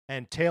Rangers,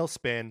 and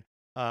Tailspin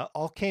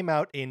all came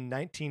out in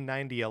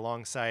 1990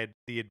 alongside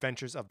The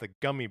Adventures of the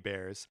Gummy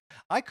Bears.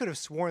 I could have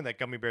sworn that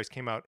Gummy Bears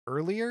came out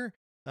earlier,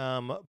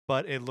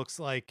 but it looks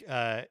like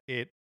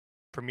it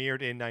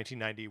premiered in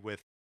 1990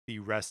 with the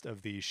rest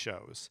of these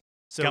shows.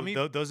 So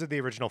those are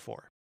the original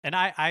 4. And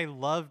I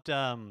loved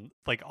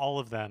like all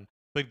of them,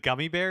 but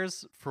Gummy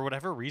Bears, for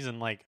whatever reason,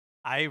 like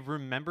I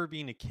remember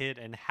being a kid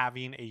and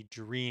having a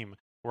dream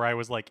where I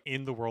was like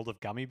in the world of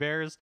Gummy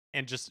Bears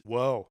and just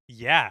whoa,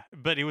 yeah,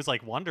 but it was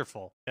like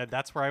wonderful.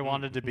 That's where I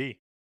wanted to be.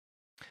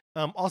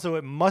 Also,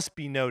 it must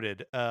be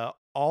noted,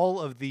 all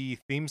of the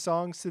theme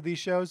songs to these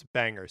shows,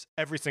 bangers,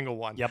 every single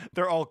one. Yep,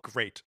 they're all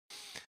great.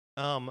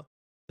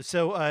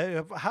 So,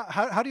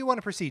 how do you want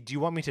to proceed? Do you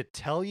want me to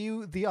tell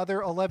you the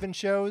other 11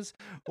 shows,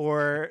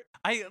 or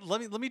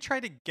let me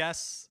try to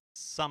guess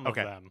some of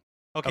them.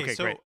 Okay,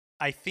 so great.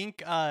 I think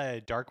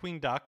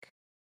Darkwing Duck,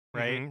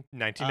 right?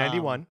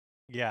 1991.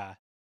 Yeah.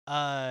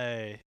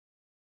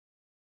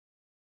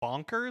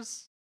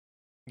 Bonkers?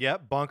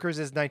 Yep, Bonkers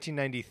is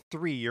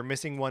 1993. You're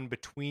missing one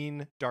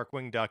between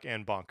Darkwing Duck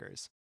and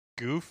Bonkers.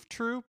 Goof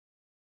Troop?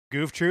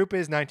 Goof Troop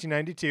is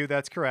 1992.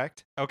 That's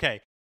correct.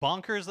 Okay.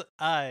 Bonkers.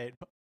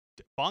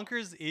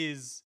 Bonkers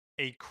is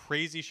a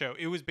crazy show.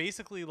 It was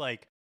basically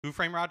like Who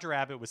Framed Roger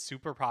Rabbit was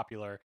super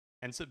popular,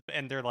 and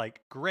they're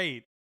like,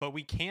 great, but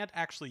we can't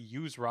actually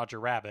use Roger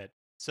Rabbit.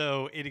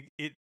 So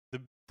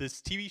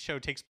this TV show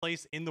takes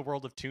place in the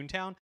world of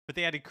Toontown, but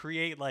they had to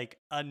create like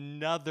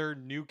another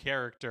new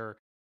character,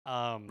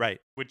 Right.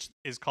 which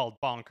is called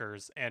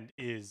Bonkers, and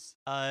is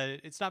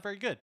it's not very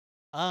good.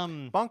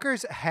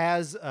 Bonkers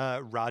has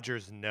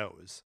Roger's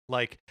nose.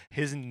 Like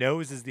his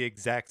nose is the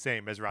exact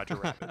same as Roger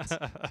Rabbit's.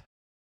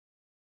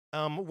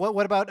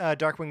 What about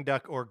Darkwing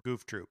Duck or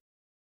Goof Troop?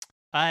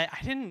 I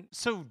didn't.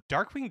 So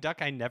Darkwing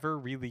Duck, I never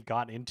really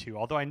got into.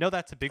 Although I know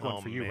that's a big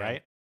one for you, Man.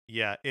 right?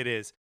 Yeah, it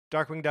is.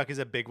 Darkwing Duck is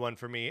a big one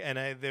for me,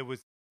 and there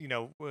was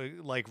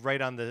like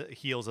right on the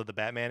heels of the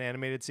Batman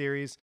animated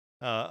series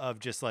of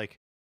just like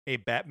a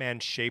Batman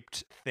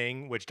shaped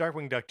thing, which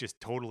Darkwing Duck just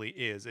totally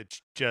is.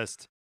 It's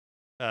just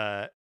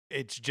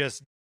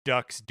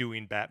ducks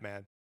doing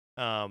Batman.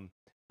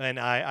 And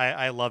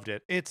I loved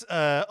it. It's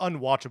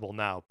unwatchable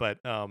now, but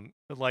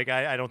like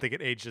I don't think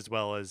it aged as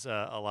well as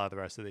a lot of the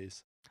rest of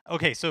these.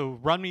 Okay, so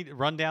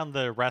run down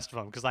the rest of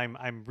them because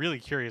I'm really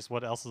curious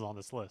what else is on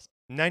this list.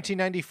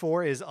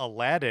 1994 is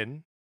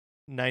Aladdin.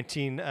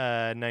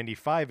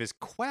 1995 is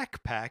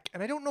Quack Pack,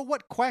 and I don't know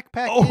what Quack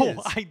Pack is.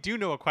 Oh, I do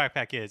know what Quack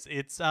Pack is.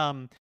 It's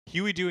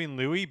Huey, Dewey, and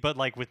Louie, but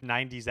like with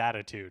 90s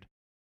attitude.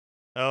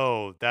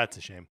 Oh, that's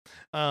a shame.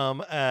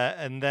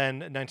 And then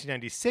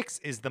 1996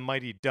 is The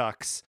Mighty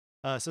Ducks.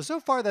 So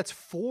far that's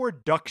 4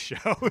 duck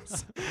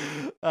shows.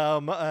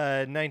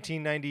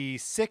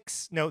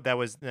 1996. No, that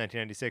was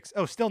 1996.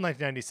 Oh, still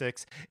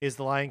 1996 is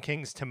The Lion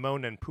King's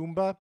Timon and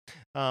Pumbaa.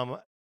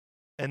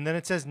 And then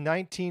it says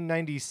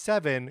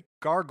 1997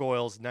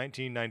 Gargoyles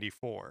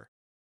 1994.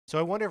 So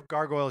I wonder if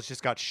Gargoyles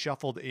just got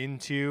shuffled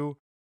into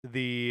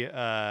the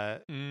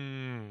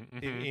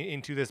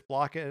into this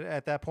block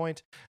at that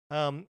point.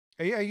 Are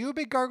you a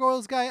big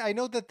Gargoyles guy? I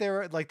know that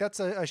they're like that's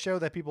a show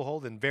that people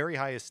hold in very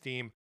high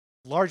esteem,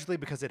 largely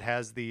because it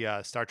has the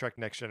Star Trek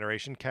Next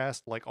Generation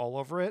cast like all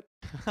over it.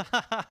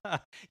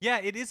 Yeah,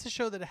 it is a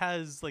show that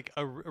has like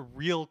a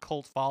real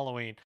cult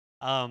following.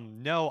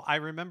 No, I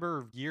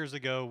remember years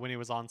ago when it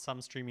was on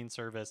some streaming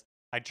service,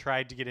 I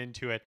tried to get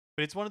into it,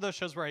 but it's one of those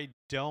shows where I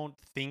don't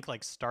think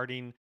like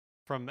starting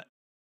from.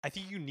 I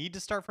think you need to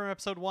start from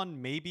episode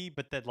 1, maybe,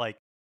 but that like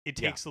it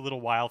takes a little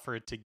while for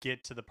it to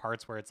get to the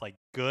parts where it's like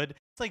good.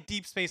 It's like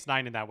Deep Space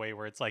Nine in that way,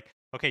 where it's like,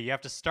 okay, you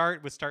have to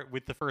start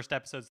with the first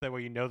episodes, that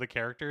way you know the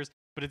characters,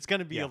 but it's going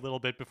to be a little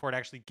bit before it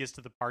actually gets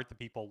to the part that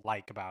people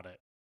like about it.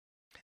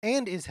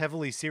 And is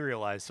heavily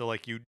serialized, so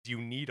like you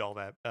need all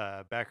that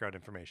background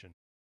information.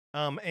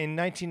 In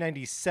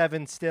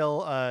 1997,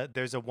 still,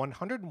 there's a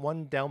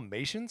 101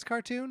 Dalmatians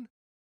cartoon.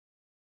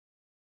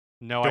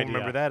 No Don't idea.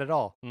 remember that at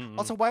all. Mm-mm.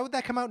 Also, why would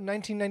that come out in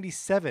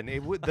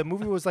 1997? The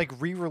movie was like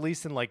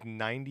re-released in like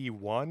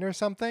 91 or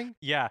something.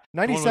 Yeah,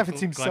 97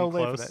 seems so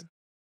late for Close. that.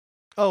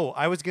 Oh,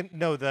 I was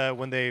gonna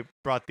when they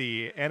brought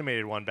the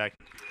animated one back.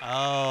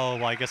 Oh,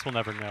 well, I guess we'll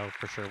never know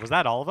for sure. Was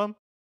that all of them?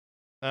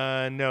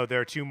 No,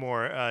 there are 2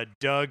 more.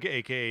 Doug,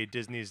 aka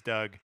Disney's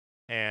Doug,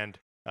 and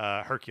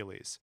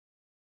Hercules.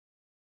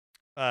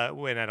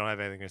 When I don't have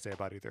anything to say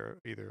about either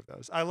of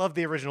those. I love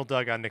the original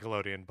Doug on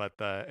Nickelodeon, but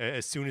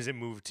as soon as it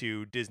moved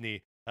to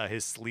Disney,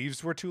 his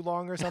sleeves were too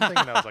long or something,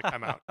 and I was like,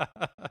 I'm out.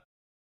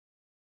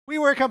 We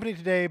were accompanied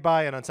today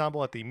by an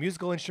ensemble at the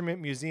Musical Instrument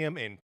Museum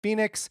in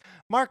Phoenix.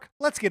 Mark,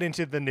 let's get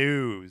into the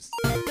news.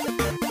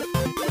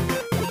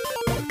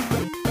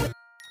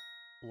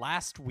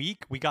 Last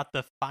week, we got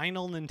the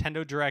final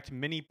Nintendo Direct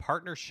mini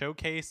partner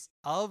showcase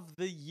of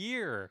the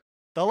year.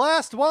 The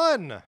last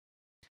one!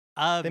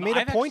 They made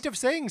a point actually, of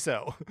saying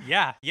so.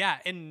 Yeah,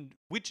 and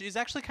which is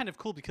actually kind of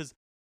cool because,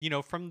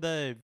 from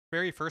the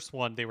very first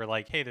one, they were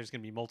like, hey, there's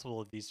going to be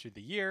multiple of these through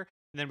the year.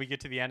 And then we get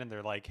to the end and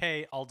they're like,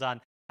 hey, all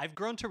done. I've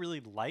grown to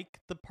really like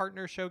the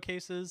partner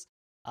showcases.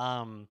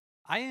 I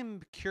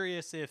am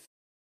curious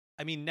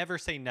never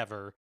say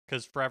never,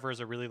 because forever is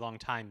a really long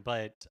time,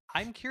 but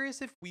I'm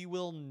curious if we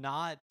will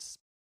not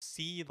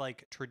see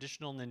like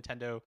traditional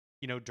Nintendo,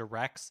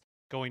 directs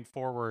going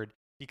forward,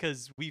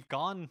 because we've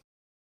gone,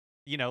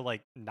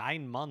 like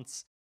 9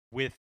 months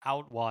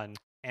without one,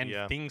 and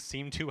things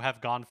seem to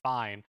have gone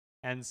fine.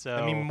 And so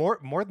I mean,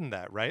 more than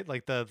that, right?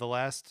 Like the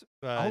last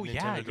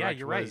Nintendo Direct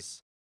you're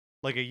was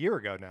like a year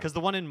ago now. Because the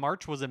one in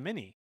March was a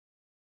mini.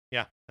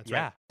 Yeah, that's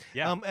right.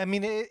 Yeah. I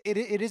mean, it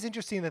is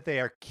interesting that they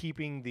are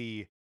keeping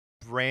the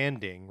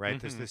branding,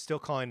 right? Mhm. They're still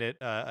calling it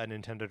a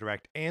Nintendo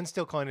Direct and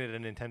still calling it a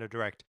Nintendo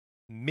Direct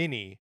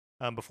Mini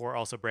before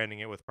also branding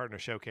it with Partner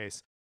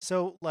Showcase.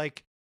 So,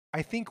 like,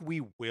 I think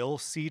we will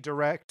see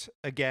Direct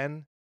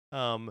again.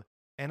 And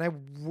I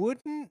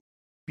wouldn't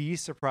be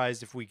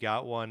surprised if we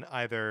got one.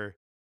 Either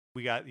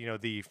we got,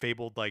 the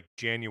fabled, like,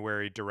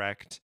 January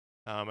Direct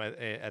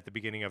at the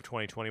beginning of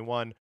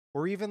 2021,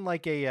 or even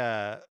like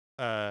a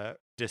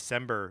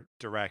December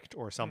Direct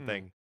or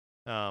something.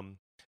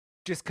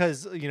 Just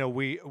because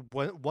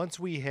once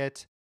we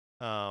hit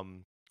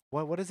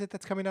what is it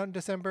that's coming out in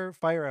December?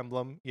 Fire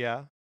Emblem,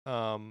 yeah.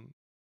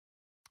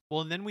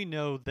 Well, and then we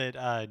know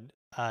that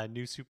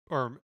new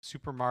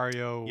Super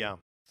Mario Yeah,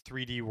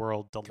 3D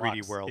World 3D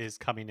Deluxe World. is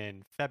coming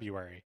in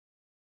February.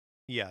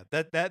 Yeah,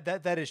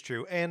 that is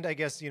true. And I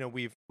guess,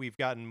 we've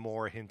gotten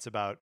more hints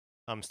about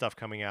stuff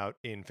coming out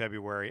in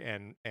February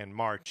and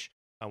March.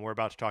 We're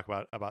about to talk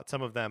about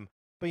some of them.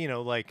 But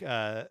like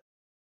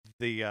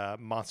the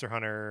Monster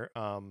Hunter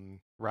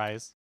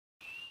Rise.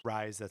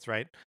 Rise, that's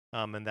right.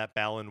 And that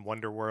Balan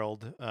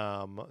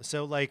Wonderworld.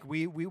 So like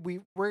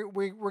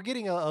we're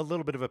getting a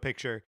little bit of a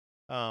picture.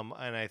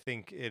 And I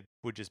think it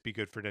would just be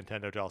good for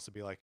Nintendo to also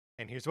be like,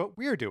 and here's what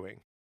we're doing.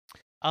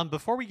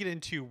 Before we get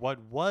into what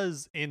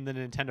was in the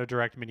Nintendo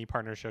Direct Mini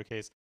Partner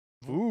Showcase,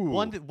 Ooh.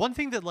 one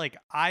thing that like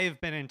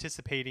I've been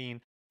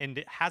anticipating and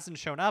it hasn't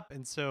shown up,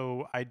 and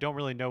so I don't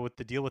really know what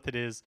the deal with it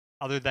is,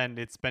 other than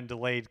it's been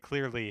delayed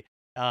clearly.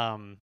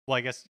 Well,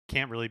 I guess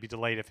can't really be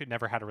delayed if it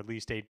never had a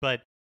release date.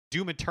 But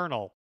Doom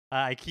Eternal,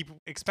 I keep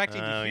expecting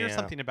to Oh hear yeah.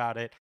 something about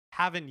it.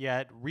 Haven't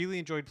yet. Really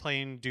enjoyed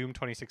playing Doom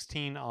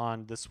 2016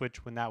 on the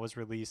Switch when that was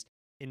released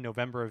in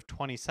November of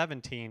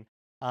 2017.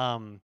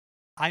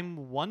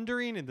 I'm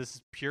wondering, and this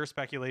is pure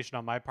speculation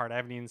on my part, I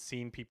haven't even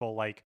seen people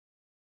like,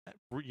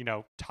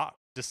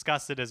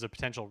 discuss it as a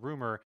potential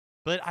rumor,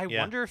 but I Yeah.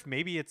 wonder if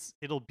maybe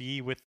it'll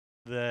be with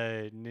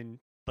the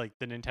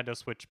the Nintendo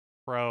Switch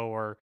Pro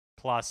or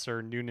Plus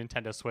or new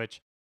Nintendo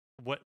Switch,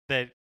 what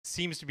that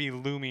seems to be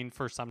looming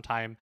for some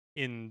time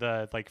in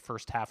the like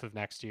first half of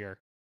next year.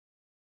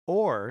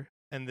 Or,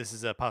 and this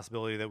is a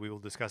possibility that we will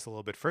discuss a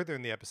little bit further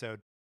in the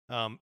episode,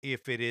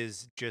 if it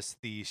is just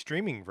the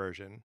streaming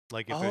version,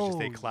 like if there's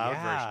just a Oh cloud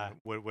yeah.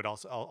 version, would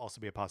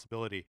also be a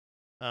possibility.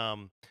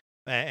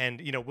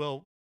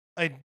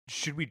 And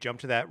should we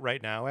jump to that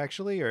right now,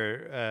 actually,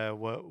 or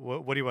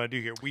what do you want to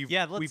do here?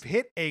 Yeah, We've let's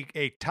hit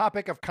a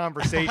topic of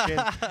conversation.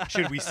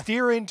 Should we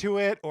steer into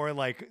it or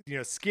like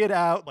skid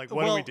out? Like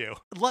what do we do?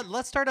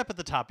 Let's start up at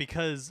the top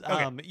because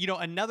Okay.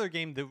 another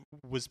game that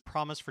was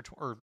promised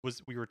for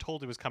we were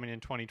told it was coming in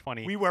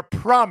 2020. We were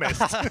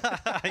promised.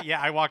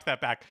 Yeah, I walked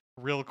that back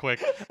real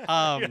quick.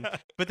 Yeah.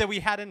 But that we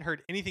hadn't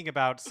heard anything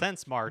about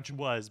since March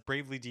was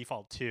Bravely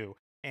Default 2.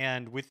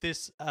 And with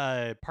this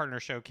partner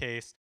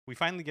showcase, we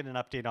finally get an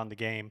update on the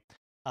game.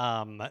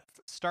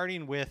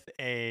 Starting with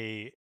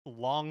a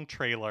long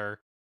trailer,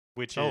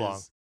 which So long.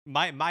 is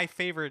my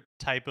favorite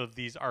type of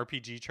these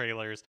RPG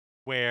trailers,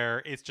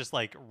 where it's just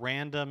like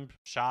random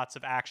shots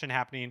of action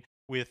happening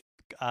with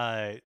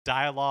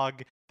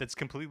dialogue that's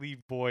completely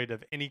void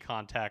of any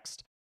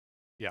context.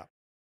 Yeah.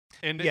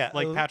 And Yeah,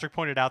 like Patrick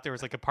pointed out, there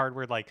was like a part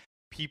where like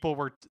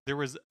there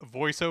was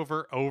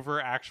voiceover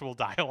over actual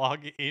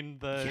dialogue in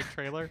the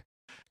trailer.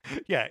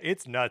 Yeah,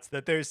 it's nuts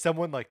that there's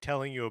someone like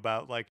telling you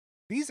about like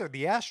these are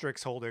the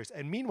asterisk holders,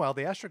 and meanwhile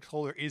the asterisk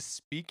holder is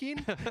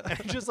speaking,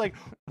 and just like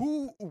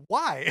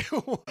why,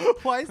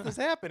 why is this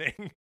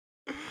happening?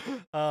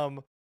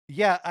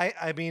 Yeah,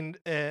 I mean,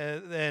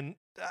 and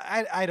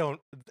I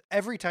don't.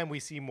 Every time we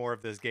see more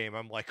of this game,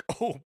 I'm like,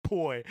 oh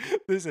boy,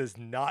 this is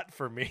not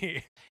for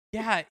me.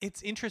 Yeah,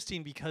 it's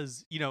interesting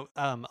because,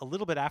 a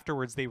little bit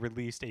afterwards, they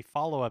released a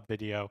follow-up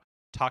video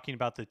talking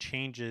about the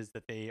changes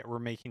that they were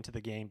making to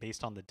the game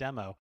based on the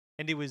demo.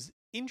 And it was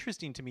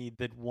interesting to me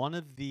that one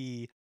of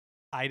the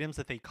items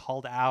that they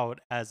called out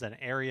as an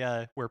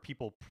area where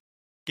people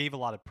gave a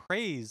lot of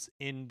praise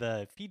in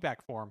the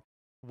feedback form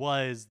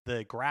was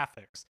the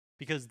graphics,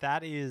 because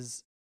that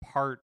is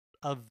part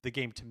of the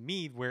game to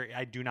me where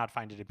I do not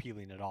find it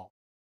appealing at all.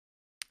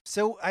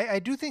 So I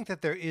do think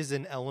that there is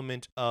an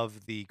element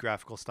of the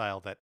graphical style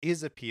that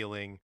is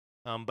appealing,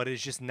 but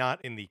it's just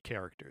not in the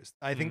characters.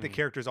 I think the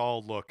characters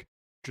all look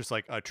just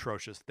like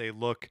atrocious. They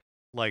look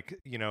like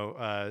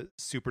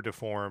super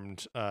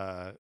deformed,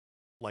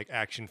 like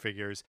action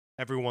figures.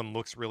 Everyone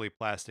looks really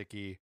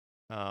plasticky.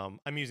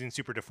 I'm using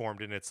super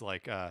deformed in its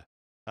like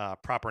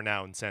proper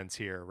noun sense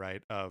here,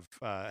 right? Of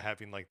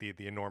having like the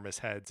enormous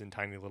heads and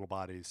tiny little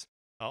bodies,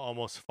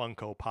 almost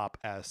Funko Pop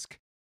esque.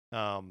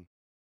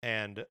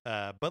 And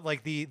but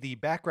like the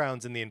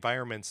backgrounds and the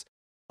environments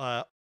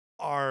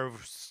are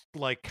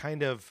like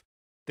kind of,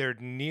 they're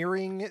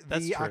nearing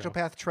That's the true.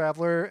 Octopath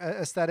Traveler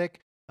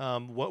aesthetic,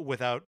 what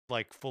without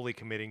like fully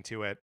committing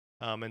to it.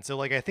 And so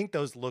like I think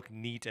those look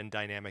neat and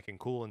dynamic and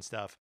cool and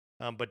stuff,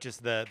 but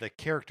just the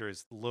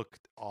characters look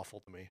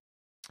awful to me.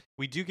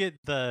 We do get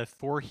the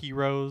 4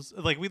 heroes.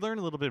 Like, we learn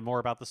a little bit more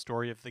about the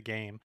story of the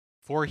game.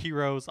 4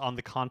 heroes on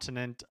the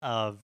continent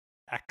of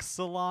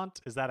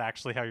Excellent. Is that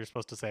actually how you're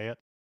supposed to say it?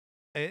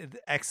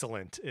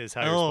 Excellent is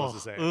how you're supposed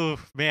to say it.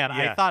 Oof, man.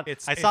 Yeah,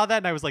 I saw that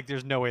and I was like,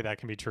 there's no way that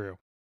can be true.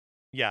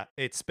 Yeah,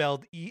 it's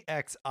spelled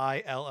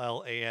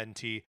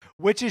EXILLANT,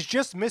 which is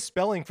just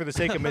misspelling for the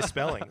sake of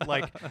misspelling.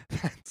 Like,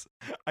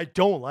 I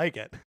don't like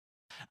it.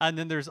 And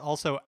then there's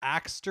also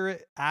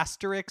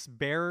Asterix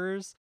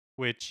bearers,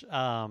 which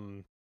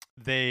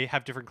they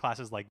have different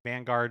classes like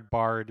Vanguard,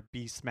 Bard,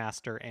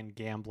 Beastmaster, and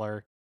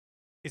Gambler.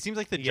 It seems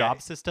like the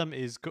job system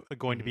is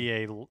going to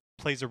be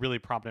plays a really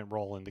prominent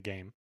role in the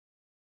game,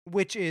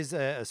 which is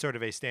a sort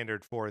of a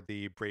standard for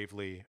the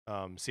Bravely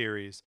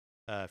series,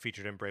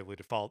 featured in Bravely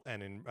Default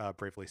and in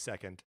Bravely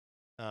Second.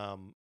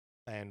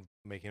 and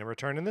making a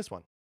return in this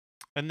one.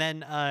 And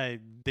then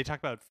they talk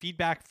about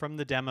feedback from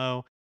the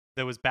demo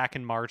that was back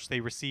in March.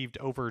 They received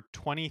over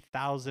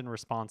 20,000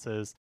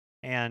 responses.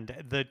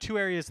 And the two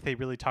areas they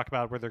really talk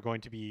about where they're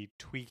going to be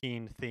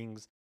tweaking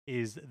things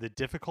is the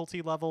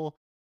difficulty level,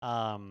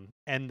 and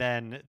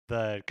then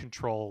the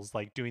controls,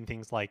 like doing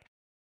things like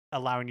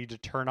allowing you to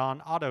turn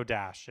on auto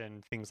dash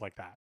and things like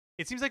that.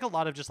 It seems like a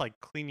lot of just like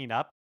cleaning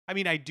up. I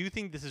mean, I do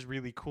think this is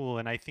really cool,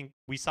 and I think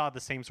we saw the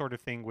same sort of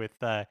thing with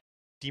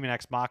Demon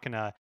X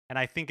Machina, and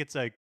I think it's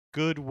a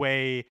good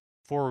way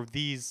for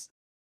these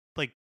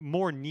like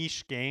more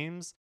niche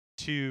games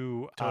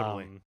to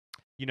Totally.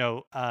 you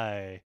know,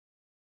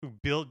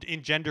 build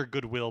engender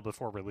goodwill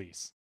before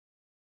release.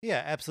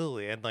 Yeah,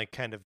 absolutely. And like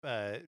kind of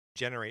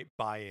generate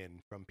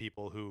buy-in from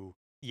people who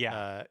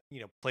Yeah.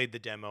 played the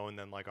demo and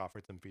then like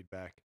offered some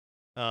feedback.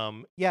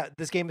 Yeah,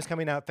 this game is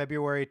coming out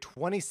February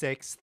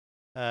 26th,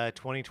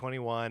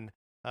 2021.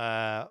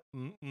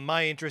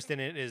 My interest in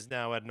it is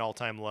now at an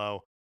all-time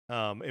low.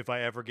 If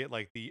I ever get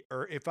like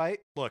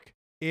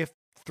if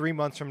 3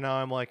 months from now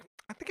I'm like,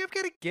 I think I've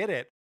got to get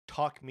it,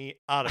 talk me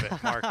out of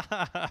it, Mark.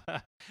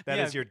 That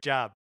Yeah. is your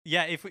job.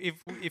 Yeah,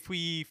 if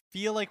we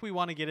feel like we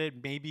want to get it,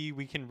 maybe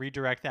we can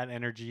redirect that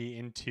energy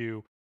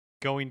into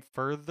going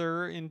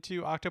further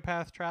into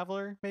Octopath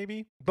Traveler,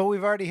 maybe. But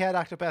we've already had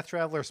Octopath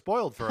Traveler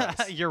spoiled for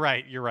us. You're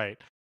right.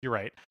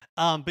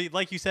 But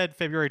like you said,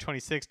 February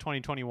 26,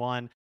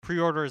 2021,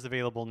 pre-order is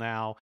available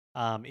now.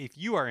 If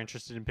you are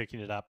interested in picking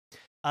it up.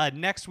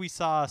 Next, we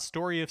saw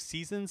Story of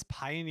Seasons,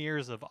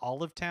 Pioneers of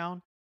Olive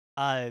Town.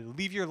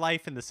 Leave your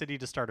life in the city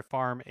to start a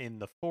farm in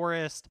the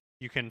forest.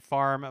 You can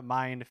farm,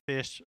 mine,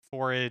 fish,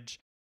 forage,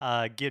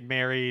 get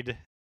married,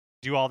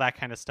 do all that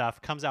kind of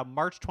stuff. Comes out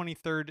March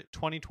 23rd,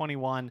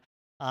 2021.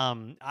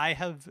 I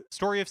have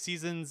Story of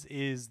Seasons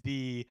is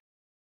the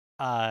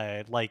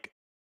like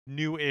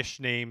new-ish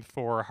name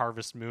for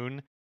Harvest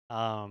Moon.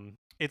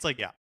 It's like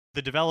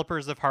the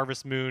developers of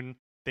Harvest Moon,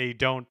 they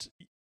don't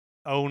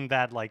own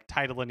that like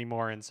title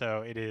anymore, and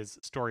so it is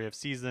Story of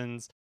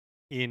Seasons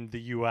in the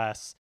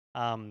US.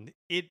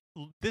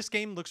 This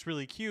game looks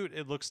really cute.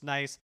 It looks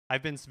nice.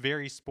 I've been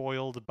very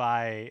spoiled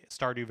by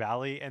Stardew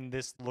Valley, and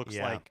this looks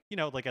like,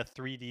 like a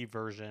 3D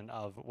version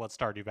of what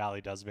Stardew Valley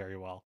does very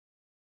well.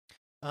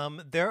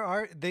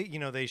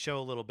 They show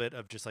a little bit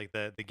of just like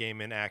the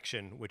game in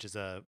action, which is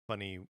a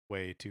funny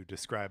way to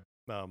describe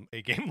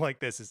a game like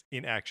this, is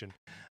in action.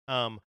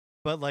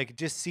 But like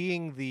just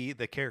seeing the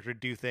character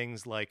do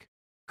things like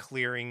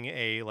clearing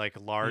a like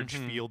large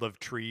field of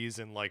trees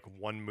in like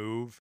one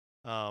move,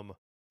 and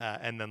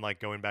then like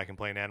going back and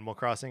playing Animal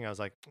Crossing, I was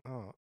like,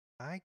 oh,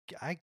 I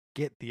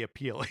get the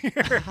appeal here.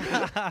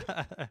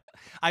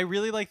 I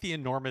really like the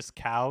enormous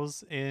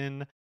cows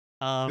in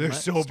They're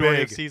so Story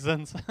big. of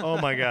Seasons.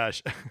 Oh my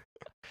gosh.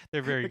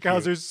 They're very The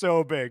cows cute. are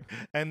so big,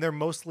 and they're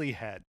mostly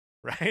head,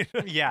 right?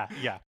 Yeah.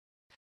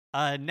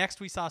 Next,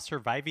 we saw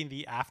Surviving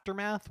the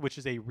Aftermath, which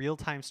is a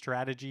real-time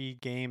strategy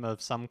game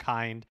of some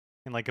kind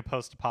in like a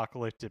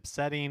post-apocalyptic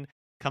setting.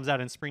 Comes out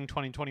in spring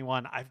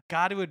 2021. I've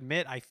got to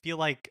admit, I feel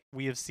like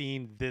we have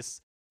seen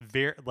this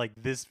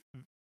this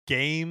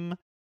game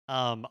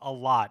a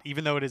lot,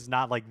 even though it is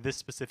not like this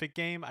specific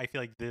game. I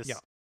feel like this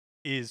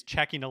is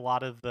checking a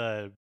lot of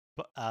the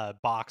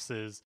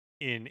boxes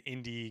in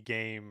indie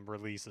game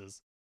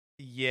releases.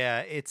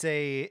 Yeah, it's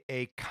a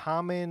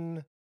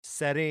common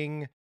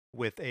setting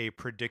with a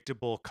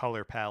predictable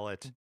color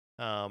palette.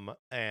 And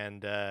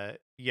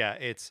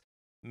it's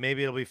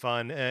maybe it'll be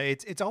fun.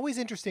 It's always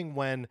interesting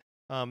when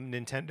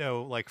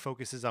Nintendo like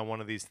focuses on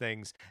one of these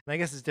things, and I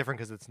guess it's different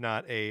because it's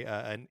not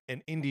an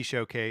indie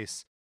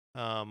showcase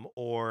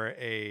or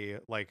a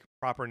like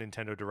proper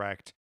Nintendo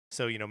Direct.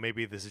 So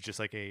maybe this is just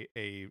like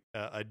a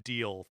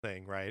deal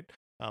thing, right?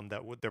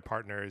 That their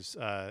partners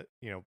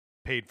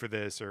paid for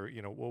this, or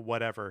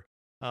whatever.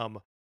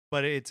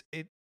 But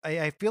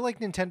I feel like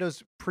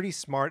Nintendo's pretty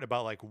smart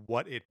about like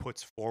what it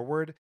puts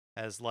forward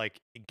as like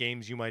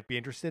games you might be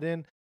interested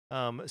in.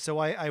 So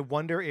I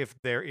wonder if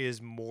there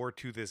is more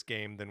to this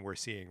game than we're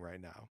seeing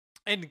right now.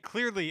 And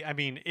clearly, I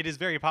mean, it is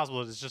very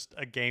possible it's just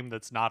a game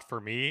that's not for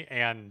me.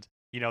 And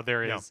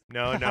there is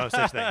no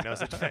such thing, no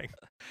such thing.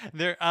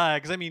 There,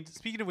 because I mean,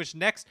 speaking of which,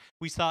 next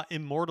we saw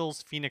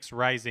Immortals: Phoenix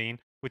Rising,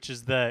 which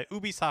is the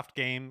Ubisoft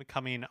game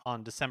coming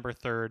on December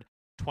 3rd,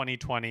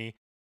 2020.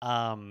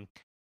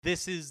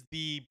 This is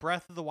the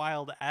Breath of the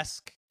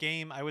Wild-esque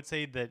game, I would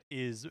say, that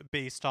is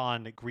based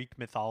on Greek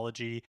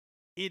mythology.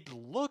 It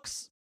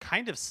looks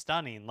kind of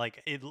stunning.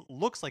 Like, it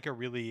looks like a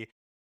really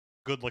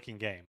good-looking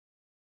game.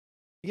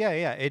 Yeah,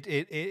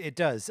 it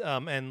does.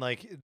 And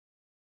like,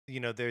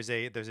 there's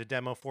a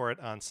demo for it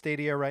on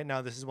Stadia right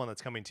now. This is one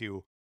that's coming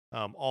to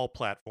all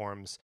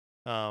platforms.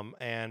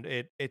 And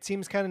it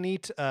seems kind of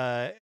neat.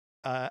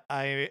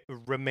 I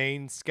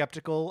remain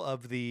skeptical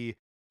of the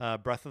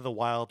Breath of the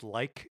Wild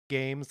like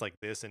games like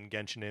this and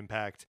Genshin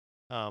Impact,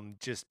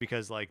 just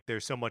because like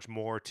there's so much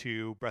more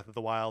to Breath of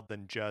the Wild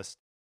than just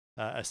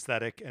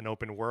aesthetic and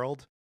open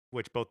world,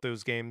 which both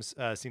those games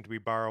seem to be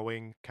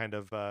borrowing kind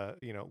of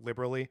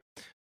liberally.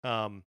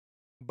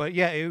 But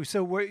yeah,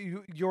 so what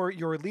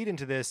your lead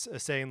into this,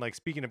 saying like,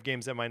 speaking of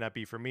games that might not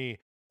be for me,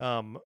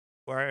 or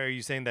are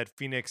you saying that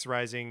Phoenix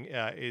Rising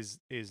is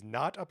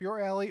not up your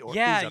alley or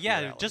Yeah, is up your yeah.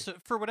 alley? Just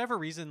for whatever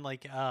reason,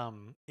 like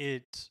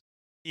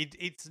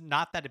it's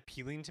not that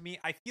appealing to me.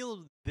 I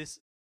feel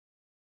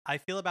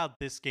about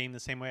this game the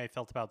same way I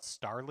felt about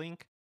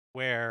Starlink,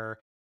 where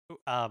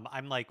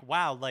I'm like,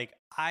 wow, like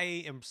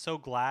I am so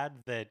glad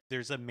that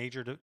there's a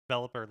major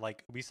developer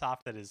like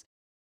Ubisoft that is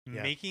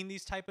Yeah, making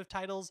these type of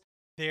titles.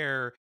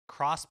 They're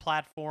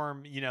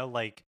cross-platform,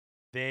 like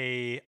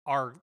they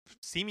are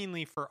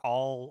seemingly for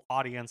all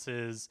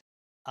audiences.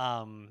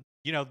 Um,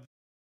 you know,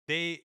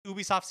 they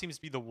Ubisoft seems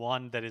to be the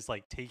one that is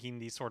like taking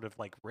these sort of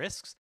like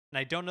risks, and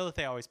I don't know that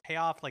they always pay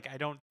off. Like I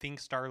don't think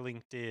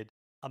Starlink did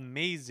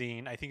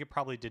amazing. I think it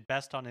probably did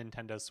best on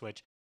Nintendo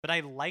Switch, but I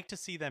like to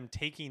see them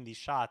taking these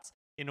shots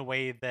in a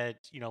way that,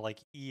 like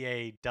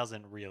EA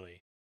doesn't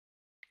really.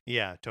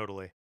 yeah,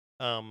 totally.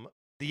 Um,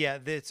 yeah,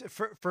 that's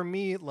for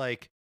me,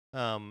 like,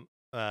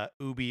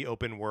 Ubi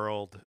open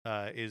world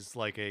is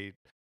like a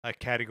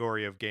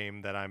category of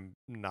game that I'm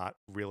not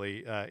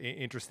really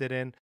interested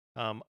in.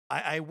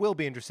 I will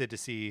be interested to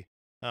see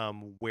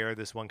where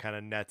this one kind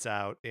of nets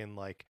out in,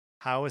 like,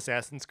 how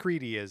Assassin's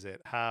Creedy is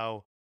it?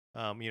 How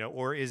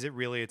or is it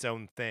really its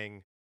own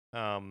thing?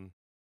 Um,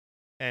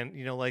 and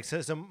like,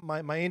 so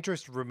my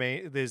interest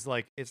remain is,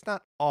 like, it's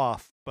not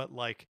off, but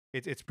like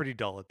it's pretty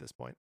dull at this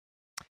point.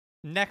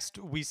 Next,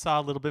 we saw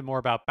a little bit more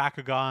about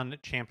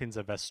Bakugan Champions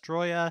of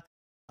Vestroia.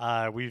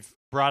 We've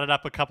brought it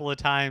up a couple of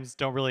times.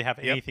 Don't really have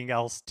Yep. anything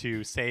else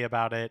to say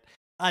about it.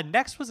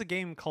 Next was a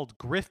game called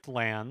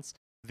Griftlands,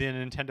 the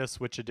Nintendo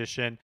Switch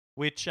edition,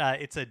 which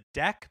it's a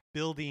deck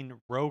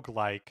building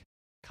roguelike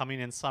coming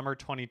in summer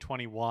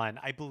 2021.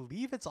 I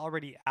believe it's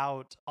already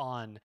out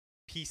on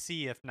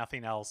PC, if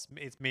nothing else.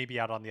 It's maybe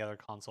out on the other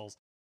consoles.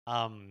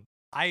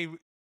 I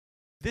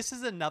This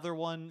is another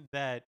one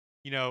that,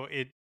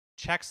 it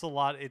checks a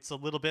lot. It's a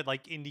little bit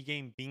like indie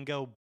game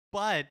bingo,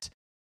 but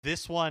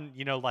this one,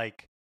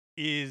 like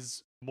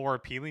is more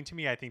appealing to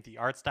me. I think the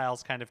art style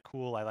is kind of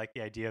cool. I like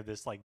the idea of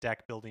this like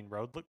deck building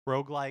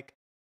roguelike.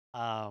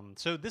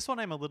 So this one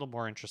I'm a little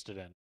more interested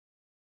in.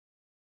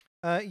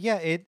 Yeah,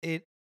 it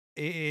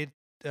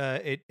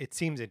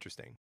seems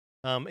interesting.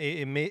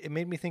 It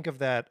made me think of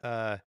that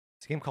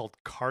it's a game called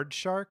Card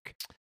Shark.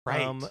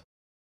 Um, Right.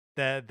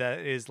 that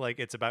is, like,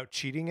 it's about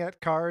cheating at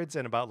cards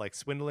and about, like,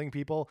 swindling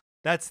people.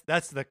 That's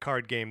the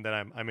card game that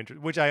I'm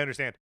interested, which I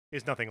understand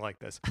is nothing like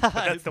this, but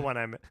that's the one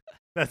I'm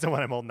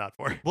holding out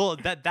for. Well,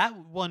 that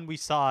one we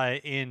saw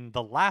in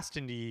the last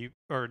indie,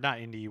 or not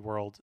indie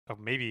world, or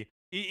maybe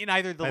in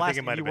either the I think last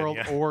it might indie have been, world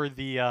yeah. or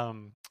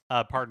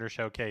the partner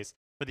showcase.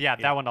 But yeah,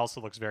 that Yeah. one also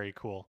looks very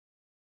cool.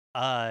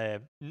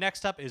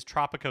 Next up is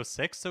Tropico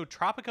 6. So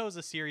Tropico is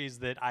a series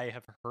that I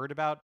have heard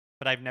about,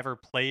 but I've never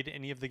played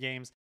any of the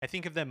games. I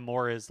think of them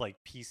more as like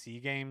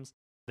PC games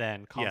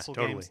than Yeah, console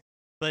totally. games.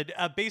 But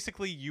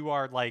basically you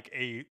are like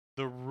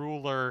the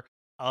ruler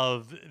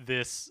of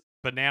this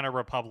banana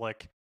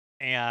republic,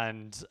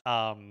 and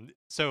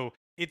so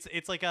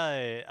it's like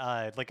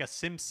a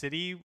Sim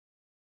City.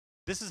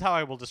 This is how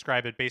I will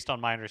describe it based on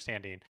my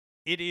understanding.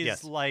 It is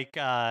Yes. like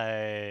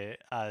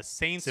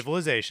Saints.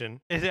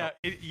 Civilization. Oh,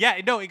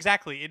 Yeah, no,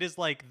 exactly. It is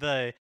like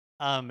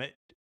um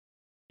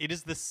it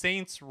is the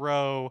Saints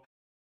Row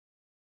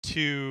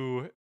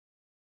to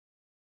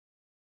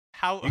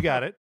how you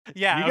got it. You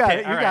yeah, got okay,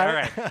 it. all You right, got all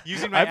right. it.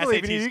 Using I my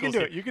believe SAT in you. You can skills do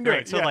here. it. You can do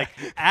Great. it. So Yeah. like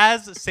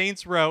as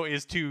Saints Row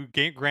is to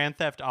Grand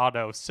Theft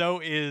Auto, so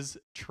is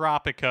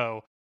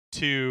Tropico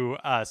to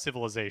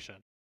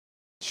Civilization.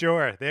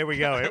 Sure. There we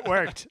go. It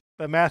worked.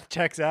 The math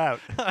checks out.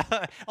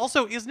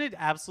 Also, isn't it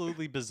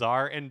absolutely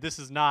bizarre? And this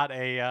is not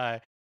a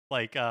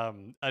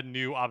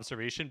new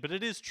observation, but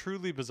it is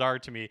truly bizarre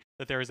to me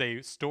that there is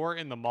a store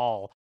in the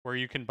mall where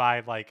you can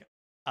buy like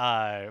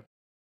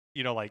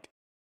like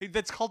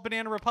that's called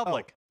Banana Oh,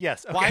 Republic.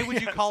 yes. Why Okay. would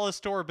you Yes. call a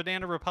store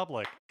Banana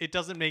Republic? It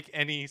doesn't make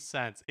any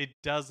sense. It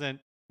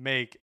doesn't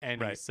make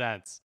any Right.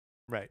 sense.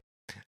 Right.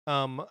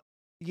 Um,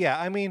 yeah,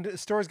 I mean, the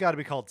store's got to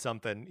be called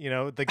something.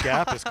 The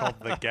Gap is called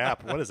the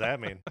Gap. What does that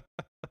mean?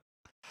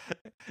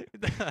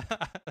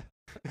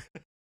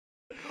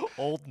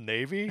 Old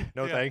Navy?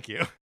 No, Yeah. thank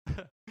you.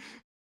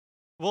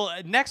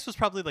 Well, next was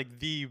probably like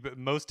the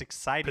most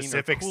exciting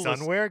Pacific or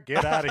coolest. Sunwear?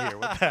 Get out of here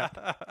with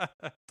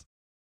that.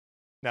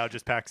 Now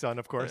just PacSun,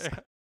 of course.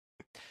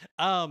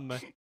 um,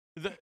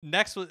 the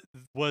next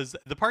was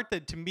the part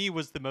that to me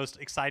was the most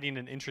exciting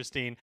and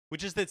interesting,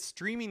 which is that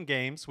streaming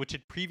games, which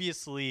had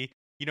previously,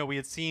 we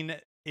had seen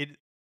it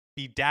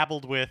be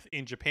dabbled with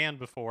in Japan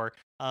before,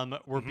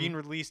 were Mhm. being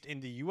released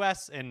in the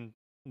US and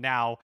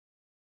now,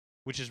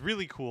 which is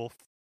really cool.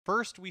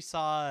 First, we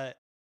saw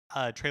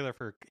a trailer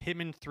for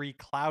Hitman 3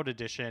 Cloud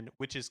Edition,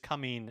 which is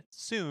coming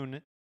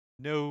soon.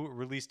 No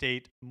release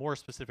date more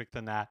specific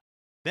than that.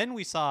 Then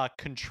we saw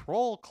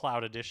Control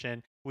Cloud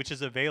Edition, which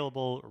is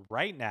available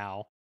right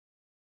now,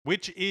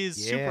 which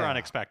is super Yeah.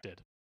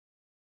 unexpected.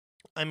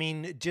 I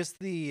mean, just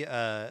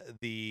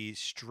the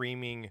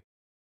streaming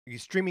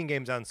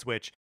games on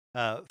Switch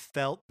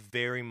felt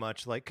very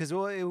much like, because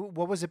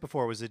what was it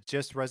before? Was it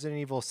just Resident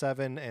Evil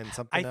 7 and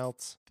something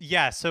else?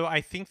 Yeah, so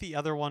I think the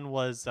other one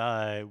was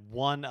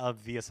one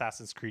of the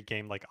Assassin's Creed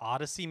game, like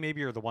Odyssey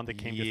maybe, or the one that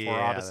came before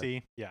Yeah,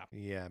 Odyssey. Yeah.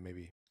 yeah,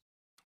 maybe.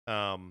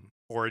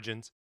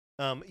 Origins.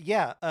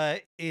 Yeah,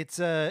 it's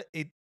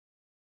it.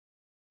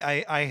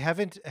 I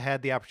haven't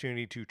had the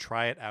opportunity to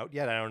try it out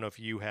yet. I don't know if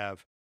you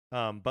have.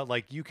 But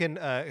like you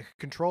can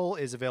Control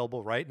is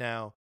available right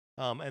now.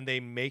 And they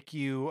make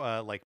you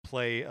like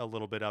play a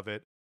little bit of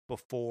it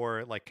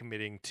before like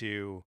committing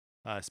to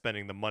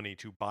spending the money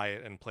to buy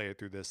it and play it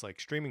through this like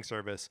streaming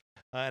service.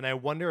 And I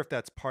wonder if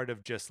that's part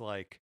of just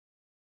like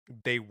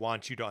they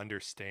want you to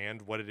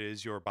understand what it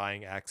is you're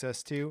buying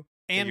access to,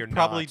 that And you're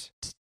probably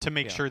not. to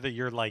make Yeah. sure that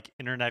your like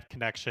internet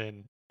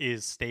connection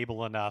is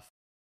stable enough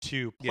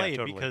to Yeah, play it,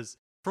 totally. because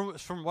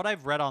from what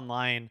I've read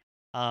online,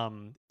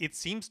 it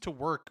seems to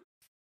work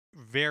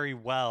very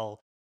well.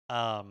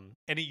 And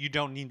you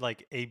don't need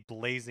like a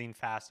blazing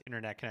fast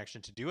internet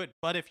connection to do it.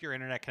 But if your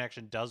internet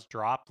connection does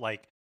drop,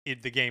 like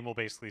the game will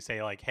basically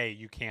say like, "Hey,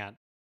 you can't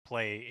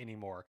play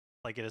anymore."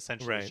 Like it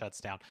essentially Right.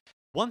 shuts down.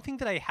 One thing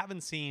that I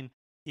haven't seen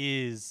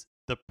is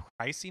the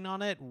pricing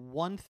on it.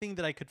 One thing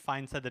that I could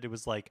find said that it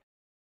was like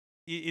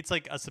it's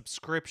like a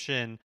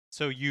subscription,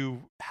 so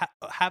you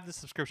have the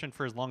subscription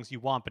for as long as you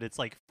want, but it's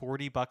like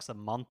 $40 a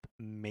month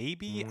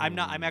maybe. I'm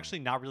Mm, actually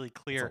not really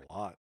that's clear. a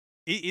lot.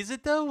 Is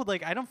it though?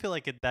 Like I don't feel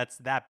like that's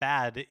that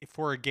bad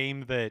for a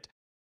game that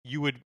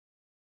you would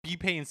be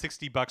paying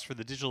 $60 for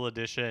the digital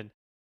edition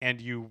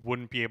and you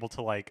wouldn't be able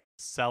to like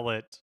sell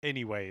it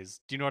anyways.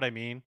 Do you know what I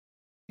mean?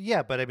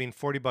 Yeah, but I mean,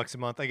 $40 a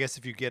month. I guess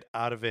if you get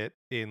out of it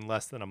in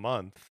less than a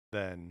month,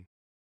 then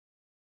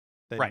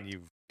Right.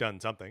 you've done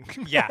something.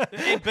 Yeah,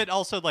 but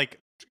also like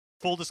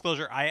full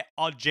disclosure, I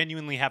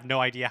genuinely have no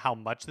idea how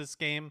much this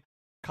game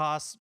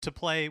costs to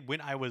play.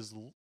 When I was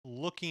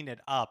looking it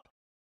up,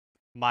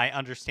 my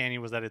understanding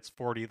was that it's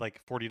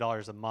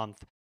 $40 a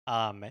month.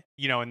 And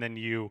then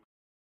you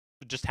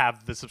just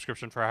have the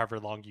subscription for however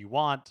long you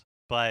want.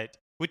 But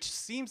which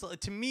seems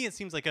to me, it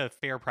seems like a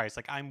fair price.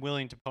 Like I'm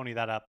willing to pony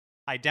that up.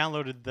 I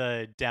downloaded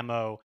the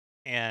demo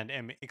and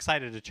am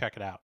excited to check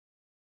it out.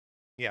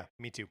 Yeah,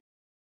 me too.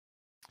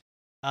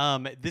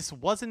 This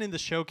wasn't in the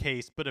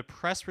showcase, but a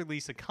press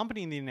release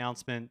accompanying the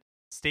announcement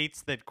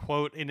states that,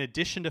 quote, in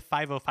addition to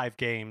 505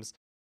 games,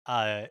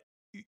 uh,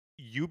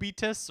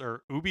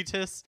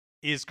 Ubitus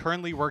is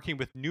currently working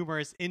with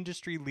numerous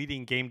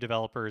industry-leading game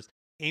developers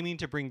aiming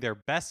to bring their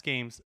best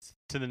games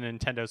to the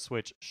Nintendo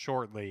Switch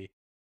shortly.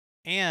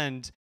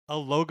 And a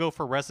logo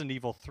for Resident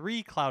Evil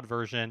 3 cloud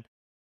version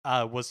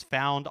was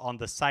found on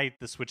the site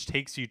the Switch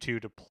takes you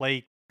to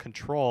play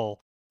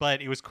Control,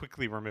 but it was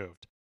quickly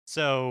removed.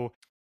 So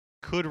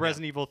could Yeah.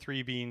 Resident Evil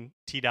 3 being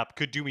teed up,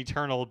 could Doom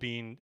Eternal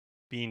being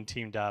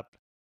teamed up,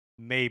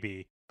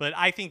 maybe. But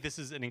I think this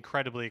is an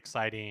incredibly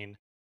exciting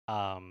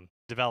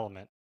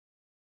development.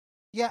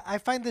 Yeah, I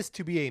find this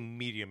to be a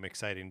medium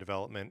exciting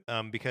development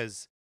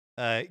because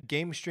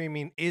game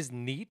streaming is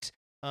neat,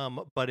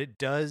 but it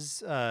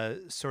does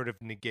sort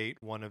of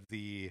negate one of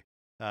the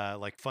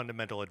like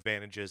fundamental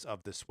advantages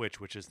of the Switch,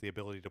 which is the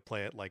ability to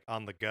play it like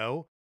on the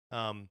go.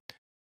 Um,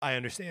 I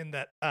understand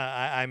that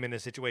I'm in a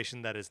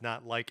situation that is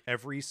not like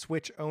every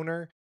Switch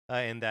owner,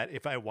 and that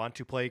if I want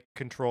to play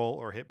Control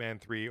or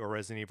Hitman 3 or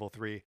Resident Evil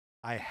 3,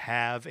 I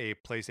have a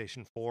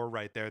PlayStation 4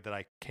 right there that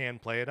I can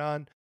play it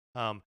on.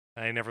 And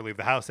I never leave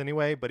the house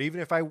anyway. But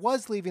even if I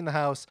was leaving the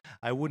house,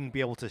 I wouldn't be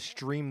able to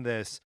stream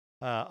this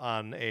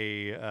on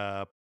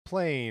a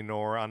plane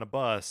or on a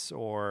bus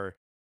or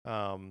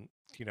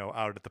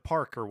out at the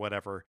park or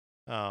whatever.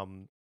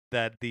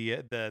 That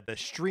the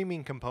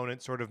streaming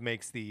component sort of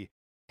makes the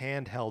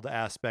handheld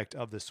aspect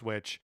of the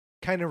Switch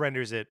kind of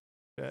renders it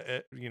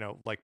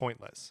like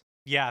pointless.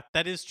 Yeah,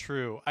 that is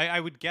true.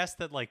 I would guess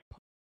that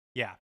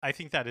yeah, I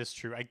think that is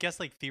true. I guess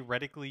like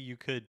theoretically you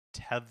could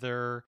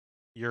tether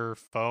your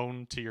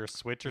phone to your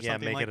Switch or Yeah,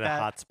 something make like it a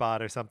that, hotspot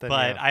or something.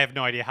 but Yeah. I have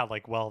no idea how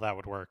well that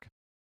would work.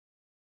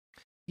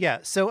 Yeah,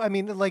 so I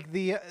mean, like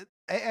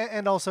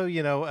and also,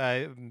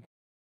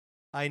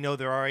 I know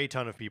there are a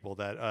ton of people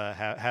that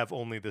have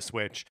only the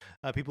Switch.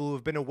 People who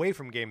have been away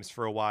from games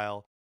for a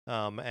while,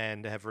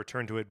 and have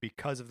returned to it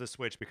because of the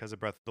Switch, because of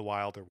Breath of the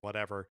Wild or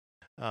whatever,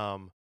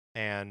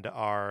 and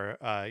are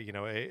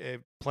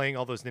playing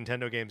all those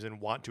Nintendo games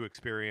and want to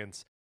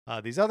experience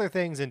these other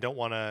things and don't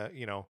want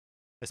to,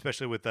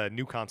 especially with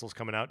new consoles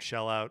coming out,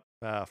 shell out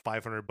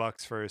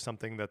 $500 for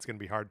something that's going to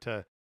be hard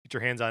to get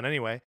your hands on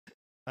anyway.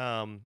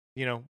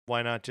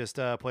 Why not just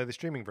play the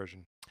streaming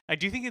version? I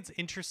do think it's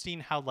interesting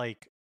how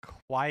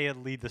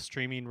quietly the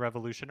streaming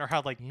revolution, or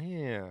how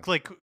Yeah.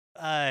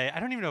 I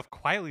don't even know if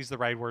quietly is the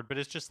right word, but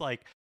it's just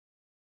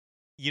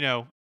you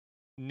know,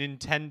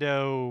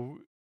 Nintendo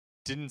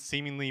didn't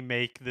seemingly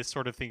make this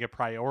sort of thing a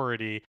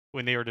priority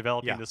when they were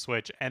developing Yeah. the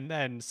Switch, and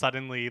then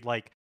suddenly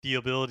the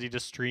ability to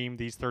stream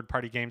these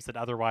third-party games that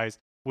otherwise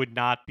would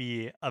not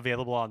be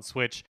available on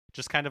Switch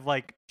just kind of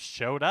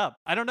showed up.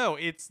 I don't know,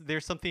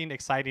 there's something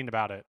exciting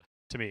about it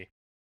to me.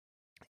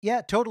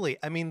 Yeah, totally.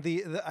 I mean,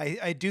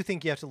 I do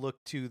think you have to look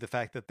to the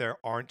fact that there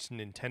aren't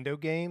Nintendo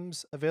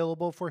games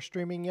available for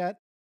streaming yet,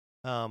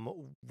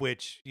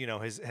 which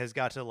has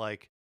got to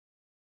like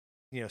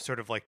sort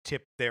of like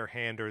tip their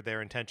hand or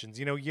their intentions.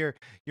 You're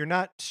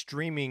not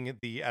streaming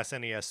the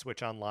SNES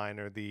Switch Online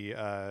or the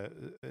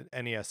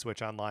NES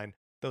Switch Online.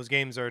 Those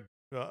games are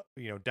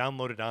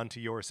downloaded onto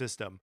your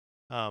system.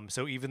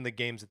 So even the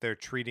games that they're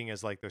treating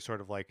as like they're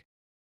sort of like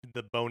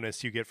the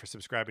bonus you get for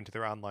subscribing to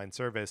their online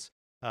service,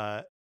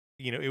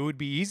 it would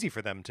be easy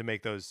for them to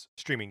make those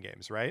streaming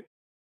games, right?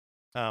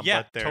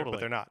 Yeah, But totally.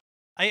 they're not.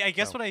 I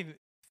guess So what I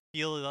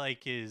feel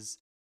like is,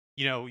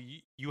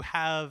 you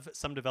have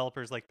some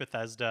developers like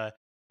Bethesda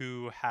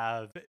who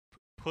have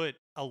put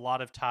a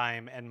lot of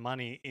time and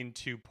money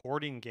into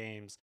porting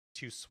games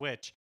to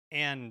Switch,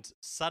 and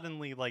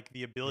suddenly like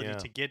the ability yeah,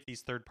 to get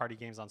these third-party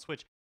games on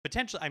Switch,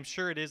 potentially, I'm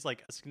sure it is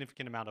like a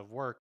significant amount of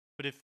work,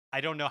 but if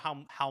I don't know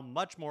how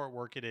much more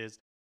work it is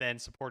than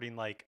supporting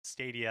like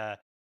Stadia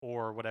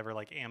or whatever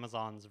like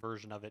Amazon's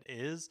version of it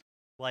is.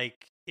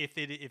 Like if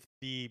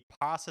the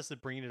process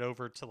of bringing it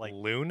over to like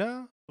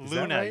Luna, is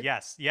that Luna, right?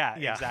 yes, yeah,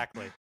 Yeah.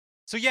 exactly.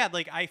 So yeah,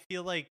 like I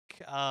feel like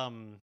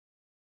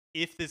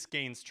if this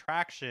gains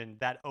traction,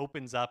 that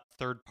opens up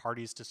third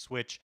parties to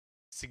Switch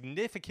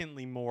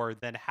significantly more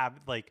than have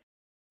like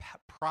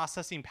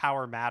processing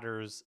power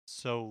matters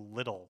so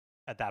little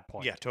at that Yeah,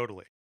 point.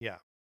 totally. Yeah,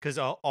 because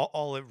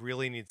all it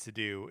really needs to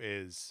do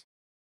is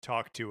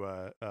talk to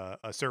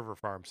a server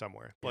farm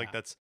somewhere. Like Yeah.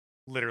 that's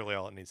literally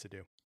all it needs to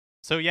do.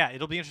 So yeah,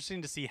 it'll be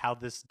interesting to see how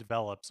this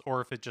develops, or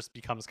if it just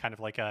becomes kind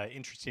of like a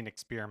interesting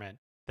experiment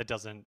that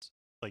doesn't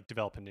like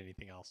develop into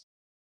anything else.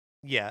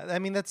 Yeah, I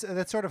mean that's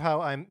sort of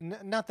how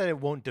not that it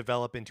won't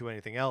develop into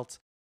anything else,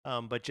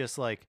 but just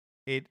like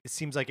it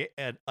seems like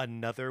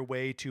another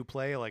way to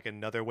play, like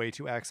another way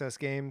to access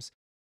games,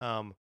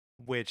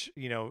 which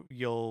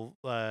you'll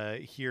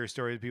hear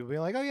stories of people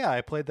being like, oh yeah, I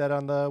played that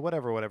on the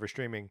whatever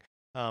streaming,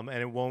 and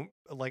it won't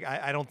like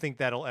I don't think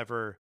that'll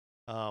ever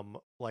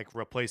like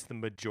replace the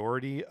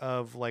majority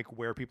of like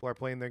where people are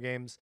playing their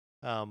games,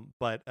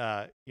 but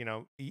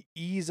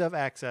ease of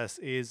access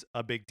is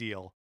a big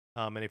deal.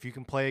 And if you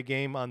can play a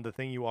game on the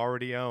thing you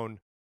already own,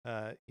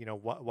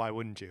 why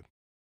wouldn't you?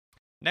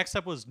 Next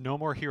up was No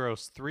More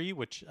Heroes 3,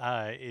 which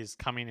is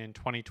coming in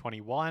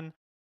 2021.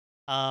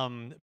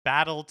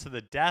 Battle to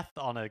the death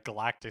on a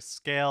galactic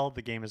scale.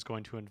 The game is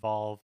going to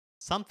involve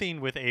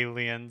something with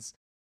aliens.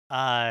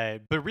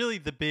 But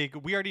really,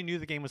 we already knew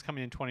the game was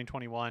coming in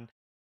 2021.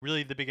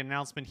 Really, the big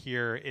announcement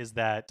here is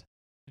that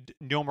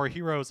No More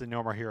Heroes and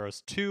No More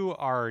Heroes 2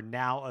 are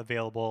now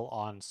available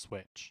on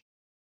Switch.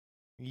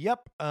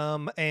 Yep.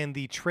 And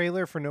the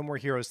trailer for No More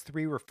Heroes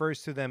 3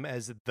 refers to them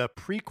as the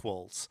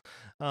prequels.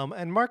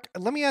 And Mark,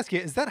 let me ask you,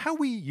 is that how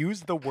we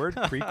use the word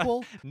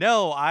prequel?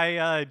 No,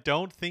 I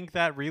don't think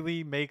that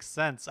really makes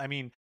sense. I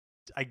mean,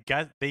 I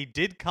guess they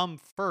did come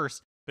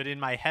first, but in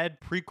my head,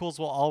 prequels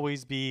will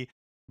always be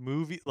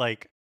movie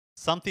like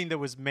something that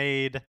was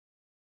made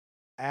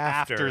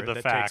after the that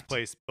takes fact.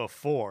 place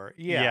before.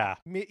 Yeah.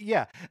 Yeah.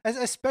 Yeah.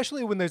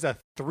 Especially when there's a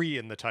 3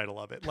 in the title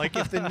of it. Like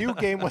if the new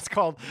game was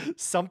called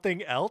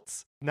something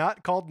else,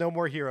 not called No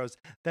More Heroes,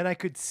 then I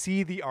could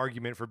see the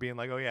argument for being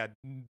like, oh yeah,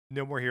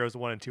 No More Heroes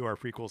 1 and 2 are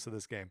prequels to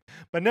this game.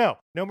 But no,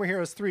 No More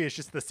Heroes 3 is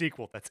just the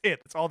sequel. That's it.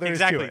 That's all there is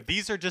to Exactly. it.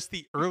 These are just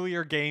the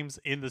earlier games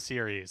in the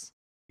series.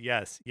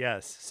 Yes.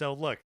 So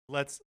look,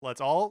 let's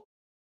all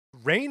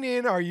rein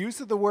in our use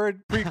of the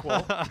word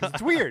prequel because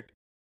it's weird.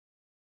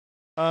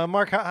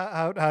 Mark,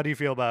 how do you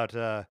feel about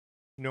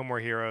No More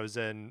Heroes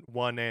and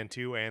 1 and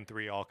 2 and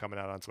 3 all coming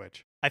out on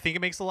Switch? I think it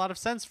makes a lot of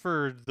sense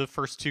for the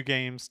first two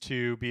games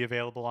to be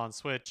available on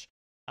Switch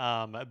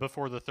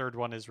before the third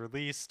one is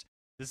released.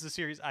 This is a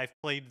series I've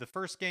played the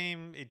first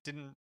game. It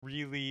didn't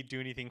really do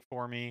anything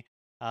for me.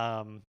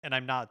 And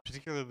I'm not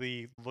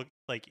particularly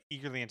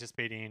eagerly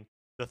anticipating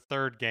the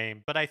third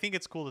game, but I think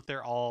it's cool that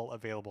they're all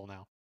available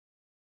now.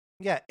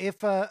 Yeah,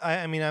 if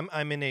I mean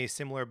I'm in a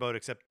similar boat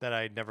except that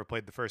I never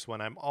played the first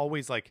one. I'm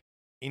always like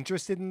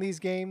interested in these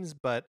games,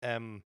 but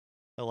am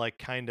like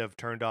kind of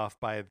turned off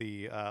by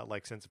the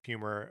like sense of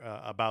humor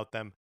about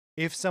them.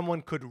 If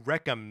someone could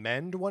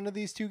recommend one of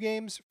these two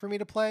games for me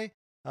to play,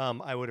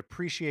 I would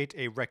appreciate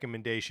a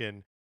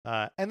recommendation.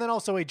 And then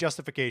also a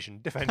justification.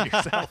 Defend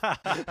yourself.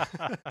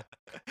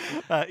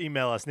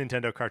 Email us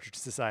Nintendo Cartridge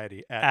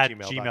Society at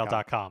gmail.com.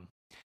 gmail.com.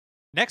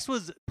 Next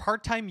was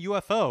Part-Time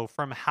UFO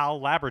from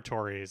HAL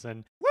Laboratories,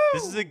 and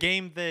this is a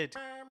game that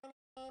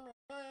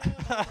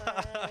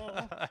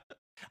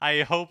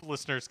I hope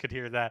listeners could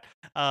hear that.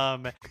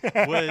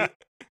 Was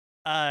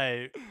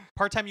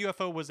Part-Time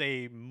UFO was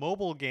a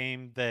mobile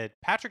game that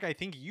Patrick, I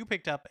think you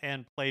picked up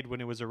and played when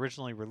it was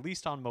originally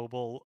released on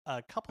mobile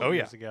a couple of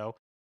years ago,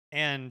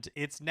 and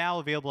it's now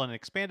available in an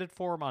expanded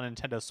form on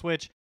Nintendo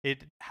Switch.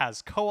 It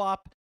has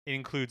co-op. It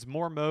includes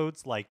more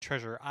modes like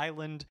Treasure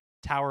Island,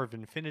 Tower of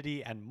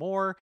Infinity, and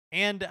more.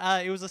 And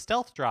it was a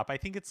stealth drop. I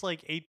think it's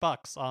like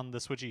 $8 on the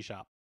Switch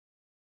eShop.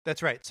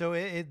 That's right. So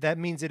that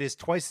means it is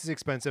twice as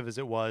expensive as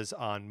it was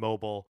on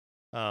mobile.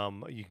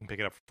 You can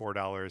pick it up for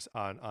 $4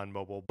 on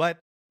mobile. But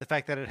the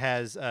fact that it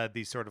has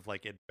these sort of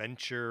like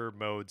adventure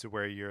modes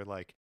where you're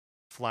like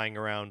flying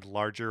around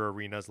larger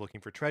arenas looking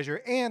for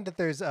treasure, and that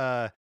there's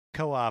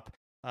co-op.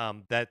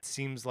 That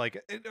seems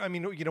like I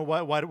mean, you know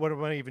what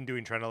am I even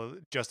doing trying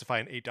to justify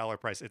an $8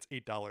 price? It's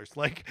 $8.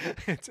 Like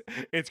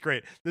it's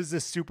great. This is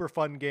a super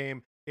fun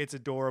game. It's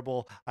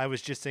adorable. I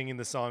was just singing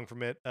the song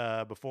from it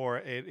before.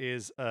 It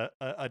is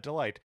a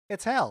delight.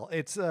 It's hell.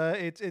 It's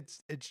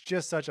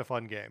just such a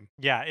fun game.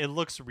 Yeah, it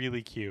looks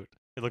really cute.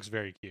 It looks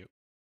very cute.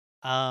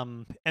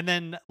 And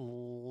then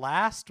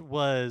last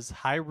was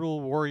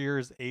Hyrule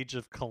Warriors: Age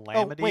of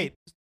Calamity. Oh wait,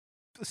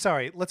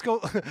 sorry. Let's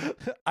go.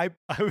 I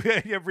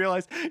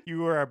realized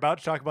you were about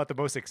to talk about the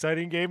most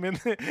exciting game in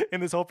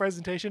this whole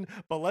presentation,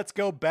 but let's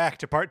go back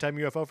to Part-Time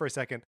UFO for a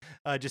second,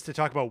 just to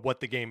talk about what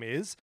the game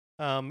is.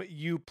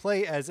 You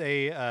play as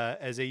a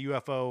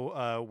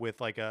UFO with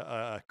like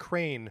a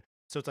crane,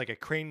 so it's like a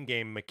crane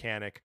game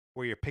mechanic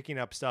where you're picking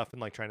up stuff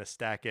and like trying to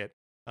stack it.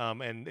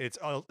 And it's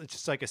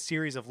just like a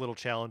series of little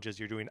challenges.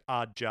 You're doing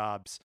odd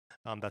jobs.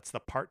 That's the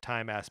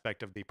part-time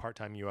aspect of the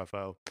part-time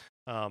UFO.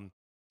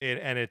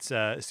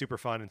 It's super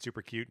fun and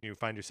super cute. And you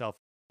find yourself,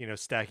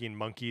 stacking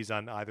monkeys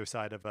on either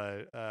side of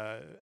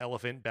a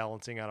elephant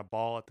balancing on a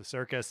ball at the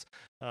circus.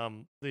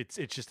 It's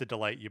just a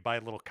delight. You buy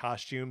little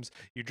costumes.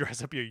 You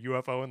dress up your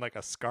UFO in like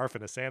a scarf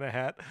and a Santa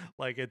hat.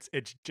 Like it's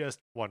just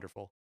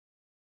wonderful.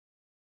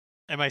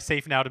 Am I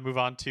safe now to move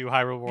on to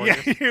Hyrule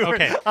Warriors? Yeah,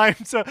 okay. I'm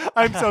so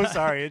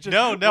sorry. It's just,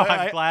 no,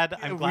 I'm glad.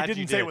 We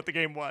didn't say what the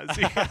game was.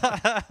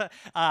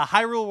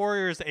 Hyrule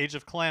Warriors: Age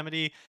of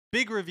Calamity.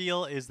 Big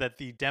reveal is that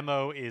the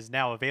demo is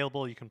now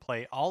available. You can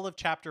play all of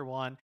Chapter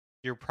 1.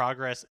 Your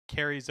progress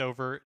carries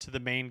over to the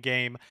main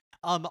game.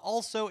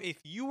 Also, if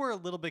you were a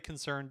little bit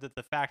concerned that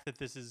the fact that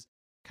this is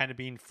kind of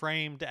being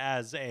framed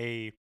as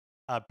a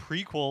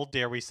prequel,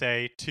 dare we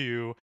say,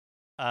 to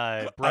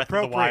Breath of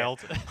the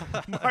Wild,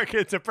 Mark,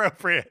 it's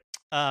appropriate.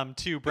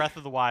 To Breath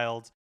of the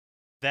Wild,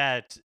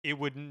 that it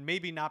would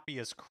maybe not be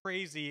as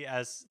crazy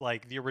as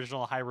like the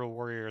original Hyrule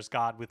Warriors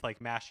got with like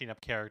mashing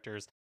up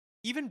characters.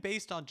 Even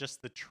based on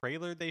just the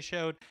trailer they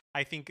showed,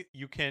 I think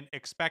you can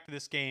expect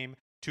this game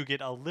to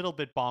get a little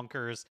bit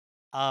bonkers.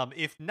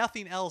 If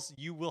nothing else,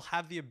 you will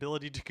have the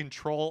ability to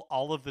control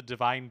all of the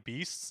divine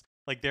beasts.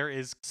 Like there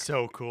is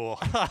so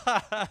cool.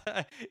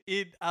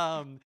 It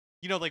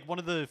like one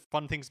of the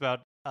fun things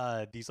about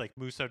these like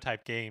Muso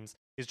type games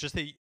is just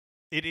that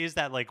it is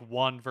that like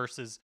 1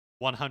 versus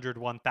 100,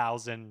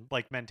 1000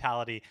 like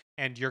mentality,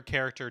 and your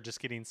character just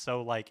getting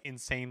so like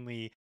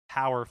insanely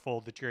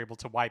powerful that you're able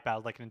to wipe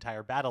out like an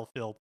entire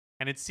battlefield.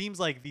 And it seems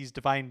like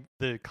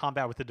the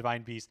combat with the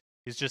divine beast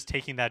is just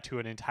taking that to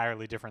an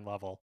entirely different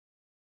level.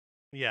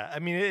 Yeah, I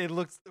mean it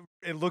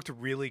looked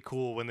really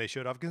cool when they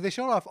showed off, because they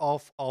showed off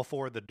all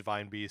 4 of the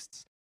divine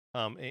beasts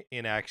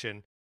in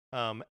action.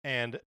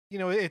 And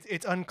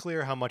it's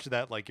unclear how much of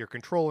that like you're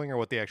controlling or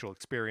what the actual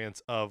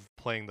experience of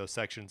playing those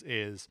sections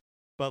is,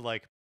 but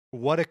like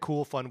what a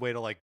cool fun way to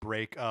like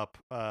break up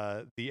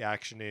the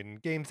action in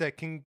games that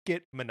can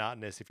get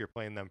monotonous if you're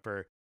playing them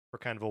for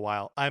kind of a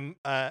while. I'm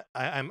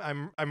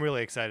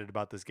really excited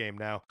about this game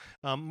now.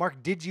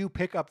 Mark, did you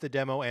pick up the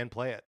demo and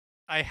play it?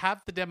 I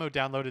have the demo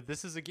downloaded.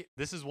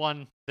 This is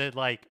one that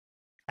like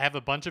I have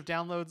a bunch of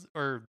downloads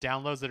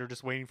that are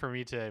just waiting for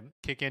me to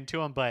kick into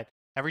them, but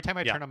every time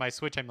I turn on my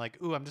Switch, I'm like,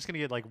 ooh, I'm just going to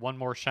get like one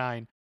more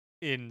shine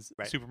in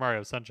Super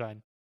Mario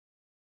Sunshine.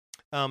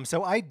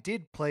 So I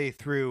did play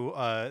through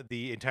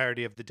the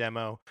entirety of the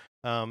demo.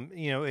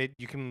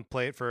 You can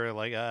play it for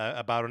like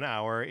about an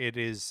hour. It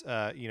is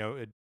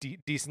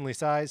decently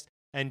sized,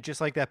 and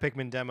just like that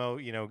Pikmin demo,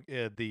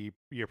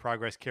 your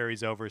progress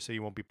carries over, so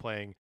you won't be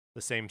playing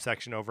the same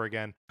section over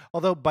again.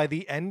 Although by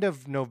the end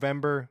of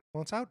November,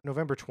 well, it's out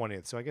November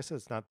 20th, so I guess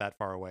it's not that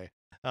far away.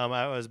 I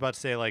was about to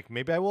say like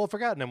maybe I will have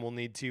forgotten and we'll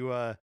need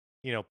to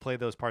play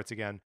those parts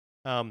again.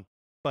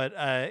 But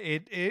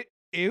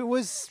it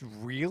was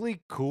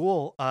really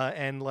cool,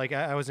 and like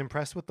I was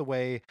impressed with the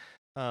way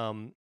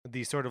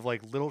these sort of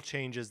like little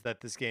changes that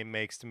this game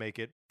makes to make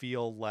it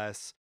feel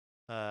less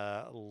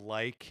kind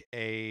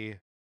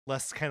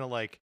of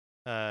like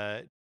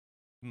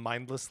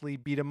mindlessly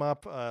beat 'em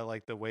up,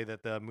 like the way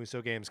that the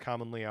Muso games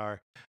commonly are.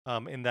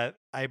 In that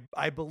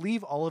I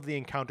believe all of the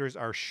encounters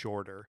are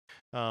shorter.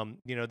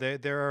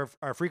 There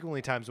are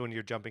frequently times when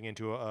you're jumping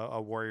into a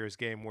Warriors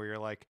game where you're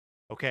like,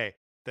 okay,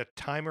 the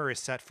timer is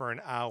set for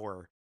an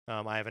hour.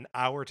 I have an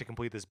hour to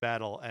complete this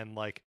battle, and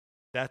like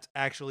that's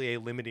actually a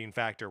limiting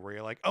factor where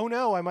you're like, oh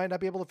no, I might not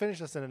be able to finish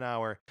this in an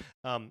hour.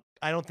 I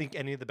don't think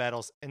any of the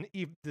battles, and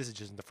this is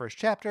just in the first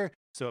chapter,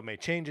 so it may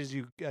change as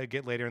you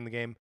get later in the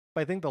game.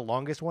 But I think the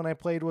longest one I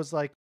played was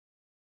like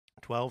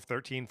 12,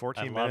 13,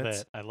 14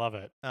 minutes. I love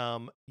it.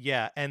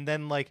 Yeah. And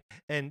then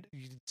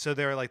so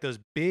there are like those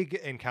big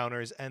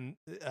encounters and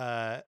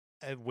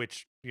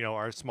which,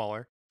 are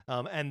smaller.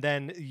 And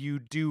then you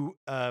do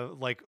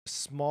like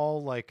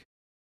small, like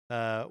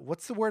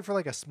what's the word for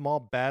like a small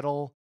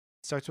battle?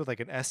 Starts with like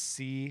an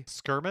SC.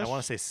 Skirmish? I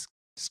want to say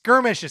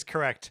skirmish is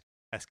correct.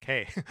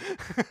 SK.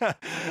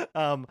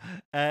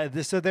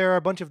 So there are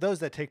a bunch of those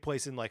that take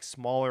place in like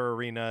smaller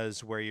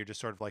arenas where you're just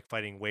sort of like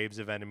fighting waves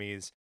of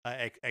enemies,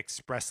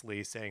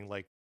 expressly saying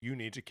like you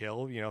need to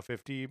kill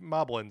 50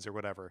 moblins or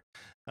whatever.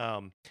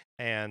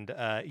 And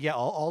yeah,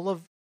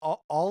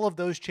 all of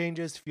those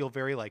changes feel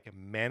very like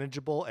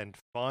manageable and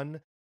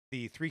fun.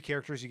 The three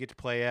characters you get to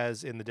play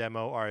as in the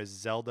demo are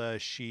Zelda,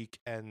 Sheik,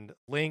 and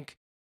Link.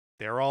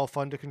 They're all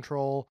fun to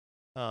control.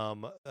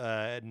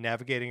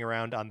 Navigating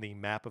around on the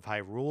map of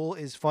Hyrule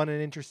is fun and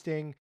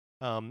interesting.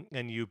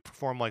 And you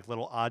perform like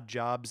little odd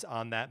jobs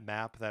on that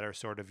map that are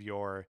sort of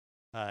your.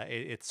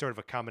 It's sort of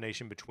a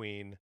combination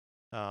between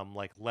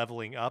like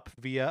leveling up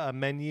via a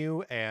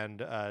menu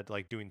and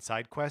like doing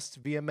side quests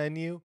via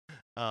menu.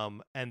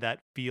 And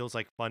that feels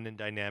like fun and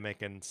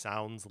dynamic and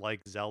sounds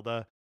like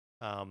Zelda.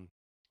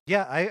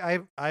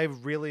 Yeah,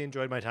 I've really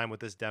enjoyed my time with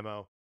this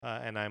demo,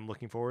 and I'm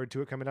looking forward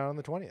to it coming out on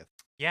the 20th.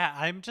 Yeah,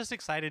 I'm just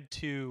excited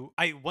to.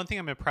 One thing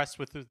I'm impressed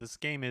with this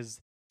game is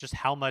just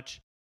how much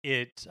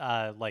it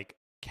like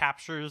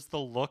captures the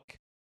look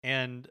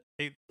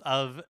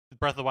of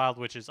Breath of the Wild,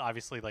 which is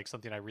obviously like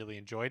something I really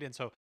enjoyed, and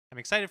so I'm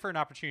excited for an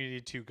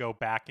opportunity to go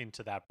back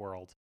into that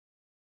world.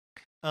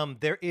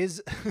 There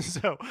is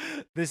so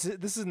this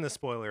isn't a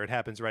spoiler. It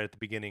happens right at the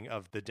beginning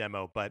of the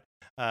demo, but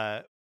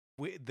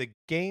the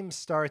game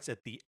starts at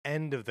the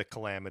end of the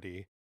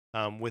Calamity,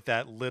 with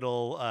that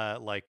little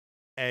like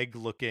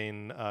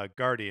egg-looking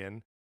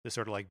guardian, the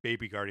sort of like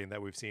baby guardian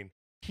that we've seen.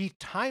 He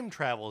time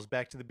travels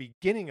back to the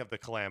beginning of the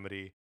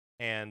Calamity,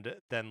 and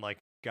then like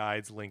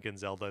guides Link and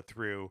Zelda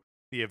through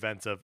the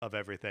events of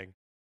everything.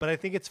 But I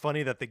think it's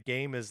funny that the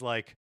game is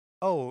like,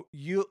 oh,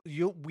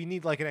 we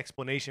need like an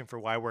explanation for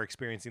why we're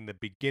experiencing the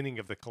beginning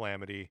of the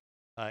Calamity,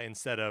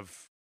 instead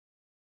of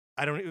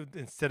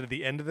instead of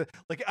the end of the,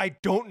 like, I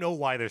don't know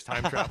why there's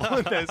time travel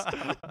in this,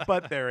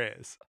 but there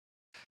is.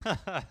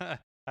 I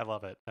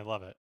love it. I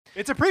love it.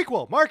 It's a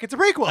prequel, Mark. It's a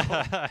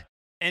prequel.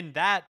 And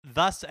that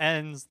thus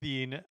ends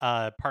the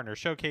partner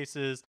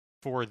showcases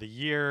for the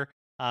year.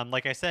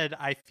 Like I said,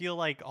 I feel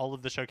like all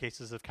of the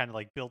showcases have kind of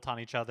like built on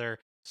each other.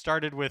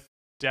 Started with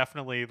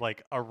definitely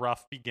like a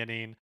rough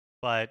beginning,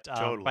 but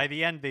Totally. by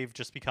the end they've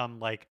just become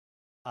like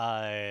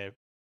a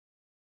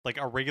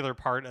regular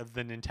part of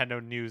the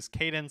Nintendo news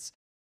cadence.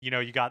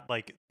 You got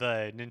like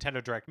the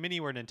Nintendo Direct Mini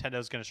where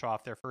Nintendo's going to show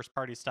off their first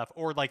party stuff,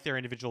 or like their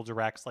individual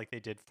directs like they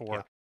did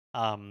for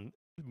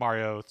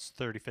Mario's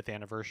 35th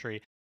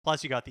anniversary.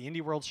 Plus you got the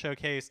Indie World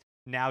Showcase.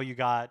 Now you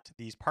got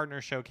these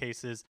partner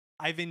showcases.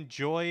 I've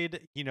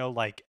enjoyed,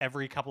 like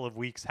every couple of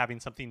weeks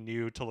having something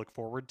new to look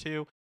forward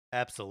to.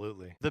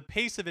 Absolutely. The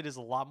pace of it is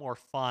a lot more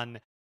fun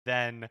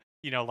than,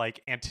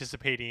 like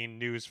anticipating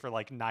news for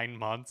like 9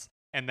 months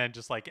and then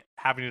just like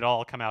having it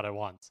all come out at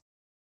once.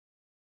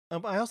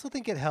 I also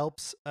think it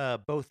helps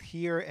both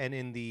here and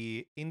in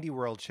the Indie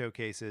World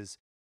showcases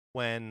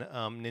when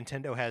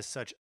Nintendo has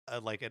such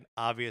like an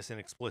obvious and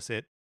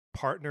explicit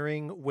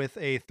partnering with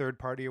a third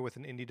party or with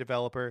an indie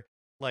developer.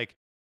 Like,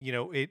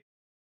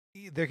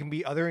 there can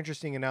be other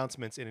interesting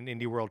announcements in an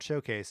Indie World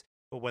showcase,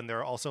 but when there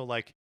are also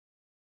like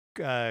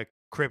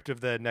Crypt of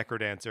the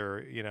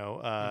Necrodancer,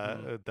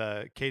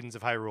 the Cadence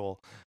of Hyrule,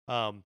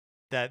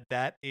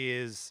 that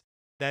is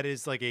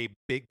like a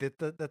big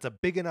that's a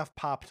big enough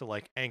pop to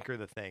like anchor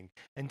the thing.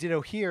 And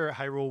ditto here,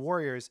 Hyrule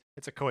Warriors,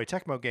 it's a Koei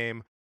Tecmo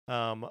game,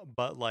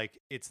 but like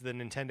it's the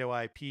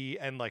Nintendo IP,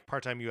 and like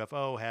Part-Time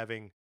UFO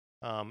having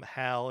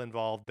HAL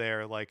involved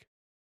there, like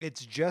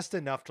it's just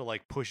enough to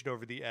like push it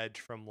over the edge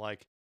from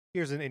like,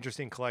 here's an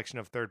interesting collection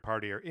of third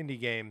party or indie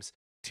games,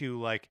 to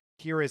like,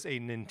 here is a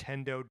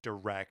Nintendo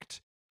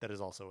Direct that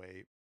is also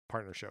a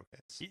partner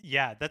showcase.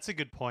 Yeah, that's a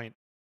good point.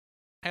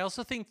 I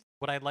also think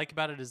what I like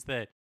about it is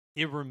that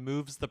it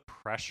removes the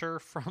pressure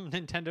from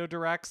Nintendo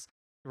Directs,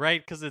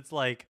 right? Because it's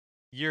like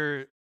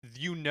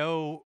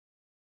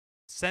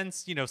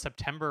since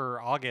September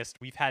or August,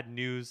 we've had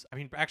news. I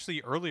mean,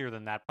 actually earlier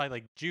than that, probably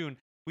like June,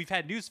 we've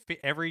had news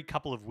every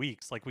couple of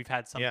weeks. Like we've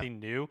had something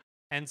new,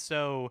 and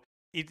so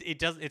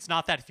it's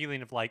not that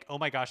feeling of like, oh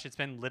my gosh, it's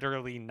been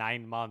literally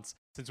 9 months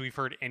since we've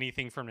heard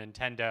anything from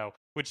Nintendo,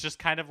 which just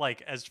kind of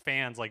like, as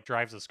fans, like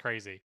drives us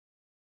crazy.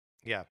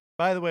 Yeah.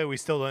 By the way, we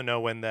still don't know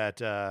when that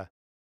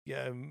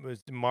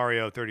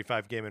Mario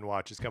 35 Game &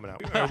 Watch is coming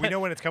out. We know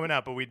when it's coming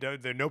out, but there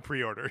are no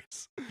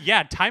pre-orders.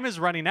 Yeah, time is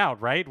running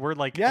out, right? We're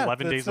like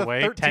 11 days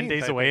away, 13th, 10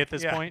 days away at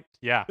this point.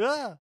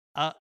 Yeah.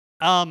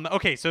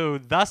 Okay, so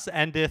thus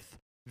endeth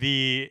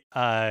the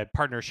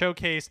partner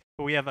showcase,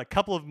 but we have a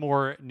couple of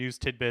more news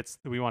tidbits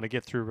that we want to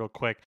get through real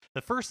quick.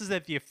 The first is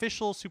that the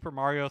official Super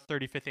Mario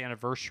 35th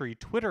anniversary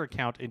Twitter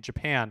account in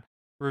Japan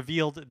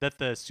revealed that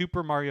the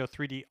Super Mario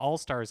 3D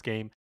All-Stars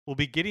game will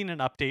be getting an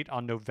update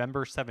on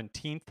November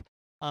 17th.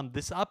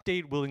 This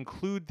update will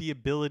include the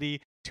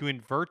ability to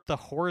invert the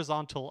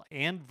horizontal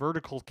and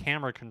vertical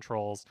camera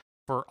controls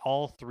for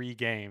all three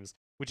games,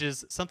 which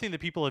is something that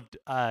people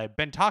have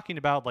been talking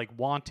about, like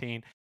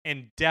wanting,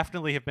 and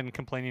definitely have been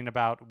complaining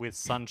about with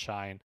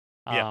Sunshine.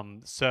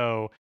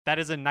 So that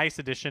is a nice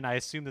addition. I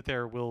assume that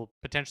there will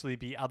potentially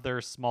be other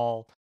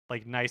small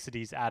like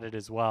niceties added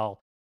as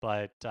well.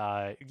 But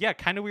yeah,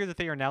 kind of weird that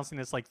they are announcing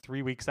this like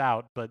 3 weeks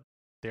out, but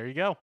there you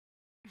go.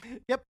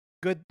 Yep.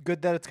 Good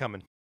that it's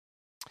coming.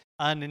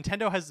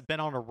 Nintendo has been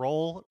on a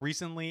roll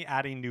recently,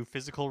 adding new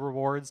physical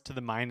rewards to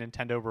the My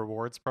Nintendo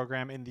Rewards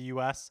program in the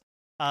U.S.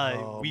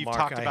 We've Mark,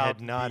 talked about I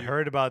had not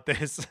heard about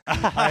this.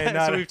 I had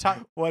not, so we've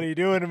talked. What are you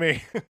doing to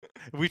me?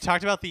 We've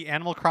talked about the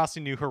Animal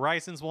Crossing New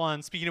Horizons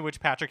one. Speaking of which,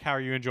 Patrick, how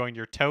are you enjoying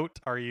your tote?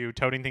 Are you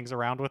toting things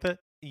around with it?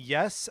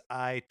 Yes,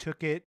 I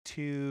took it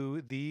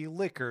to the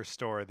liquor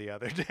store the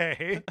other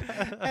day,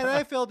 and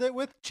I filled it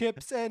with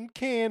chips and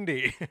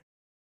candy.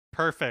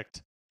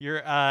 Perfect.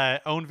 Your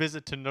own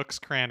visit to Nook's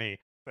Cranny.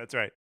 That's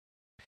right.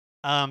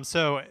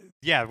 So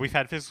yeah, we've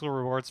had physical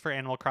rewards for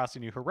Animal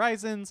Crossing New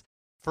Horizons,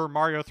 for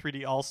Mario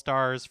 3D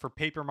All-Stars, for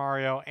Paper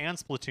Mario, and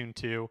Splatoon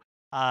 2.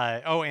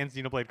 And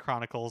Xenoblade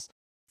Chronicles.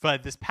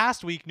 But this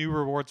past week, new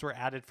rewards were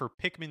added for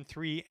Pikmin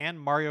 3 and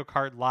Mario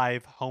Kart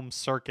Live Home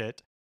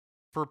Circuit.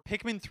 For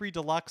Pikmin 3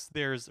 Deluxe,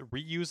 there's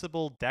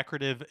reusable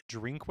decorative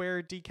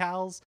drinkware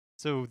decals.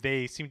 So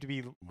they seem to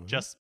be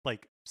just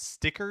like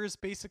stickers,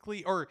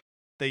 basically, or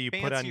that you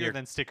put on your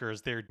than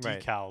stickers. They're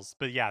decals,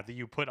 but yeah, that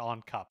you put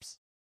on cups.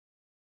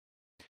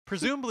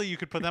 Presumably, you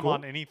could put them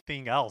on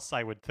anything else,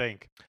 I would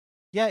think.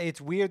 Yeah,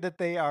 it's weird that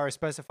they are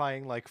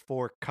specifying like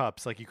 4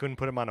 cups. Like you couldn't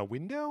put them on a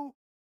window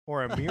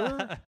or a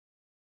mirror.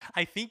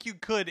 I think you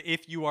could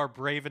if you are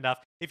brave enough.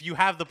 If you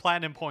have the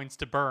platinum points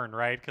to burn,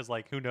 right? Because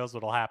like who knows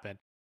what'll happen.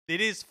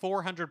 It is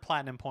 400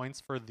 platinum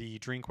points for the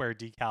drinkware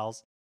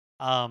decals.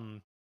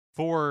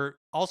 For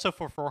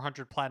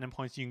 400 platinum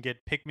points, you can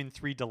get Pikmin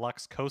 3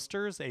 Deluxe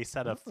coasters, a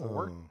set of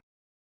 4.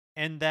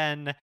 And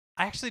then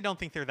I actually don't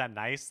think they're that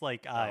nice.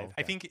 Like,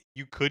 I think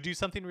you could do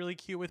something really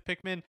cute with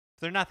Pikmin.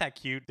 They're not that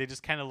cute. They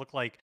just kind of look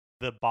like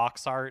the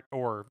box art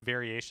or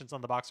variations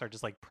on the box art,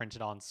 just like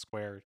printed on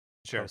square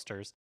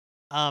coasters.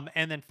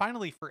 And then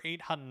finally, for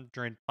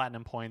 800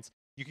 platinum points,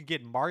 you can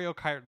get Mario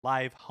Kart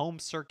Live Home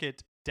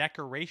Circuit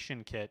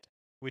Decoration Kit,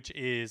 which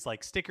is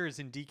like stickers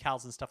and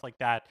decals and stuff like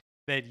that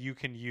you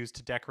can use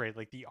to decorate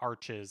like the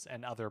arches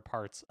and other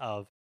parts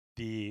of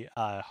the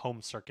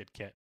home circuit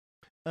kit.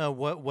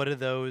 What do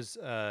those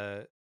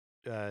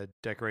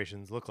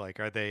decorations look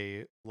like? Are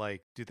they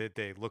like, do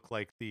they look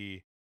like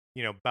the,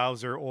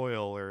 Bowser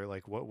oil or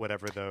like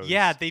whatever those?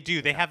 Yeah, they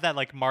do. They have that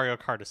like Mario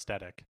Kart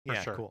aesthetic for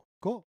sure.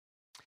 Cool.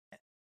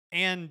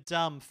 And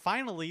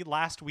finally,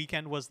 last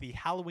weekend was the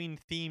Halloween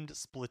themed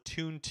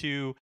Splatoon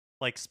 2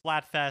 like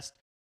Splatfest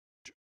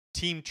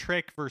Team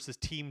Trick versus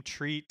Team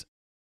Treat.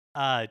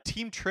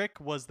 Team Trick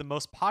was the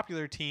most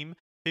popular team,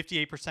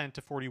 58%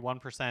 to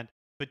 41%,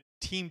 but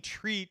Team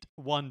Treat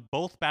won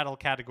both battle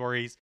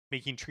categories,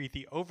 making Treat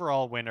the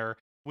overall winner,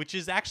 which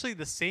is actually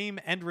the same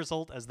end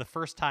result as the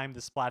first time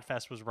the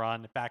Splatfest was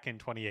run back in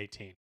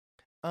 2018.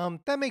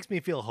 That makes me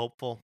feel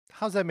hopeful.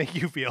 How's that make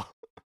you feel?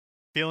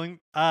 Feeling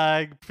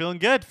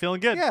good.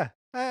 Yeah,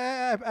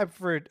 I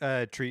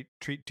prefer Treat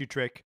to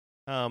Trick.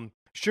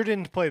 Sure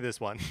didn't play this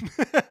one,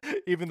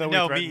 even though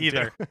no, me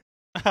either.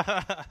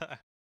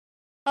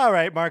 All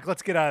right, Mark,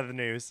 let's get out of the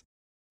news.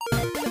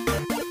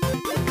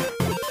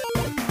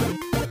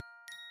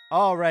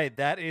 All right,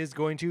 that is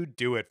going to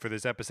do it for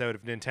this episode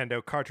of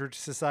Nintendo Cartridge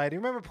Society.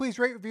 Remember, please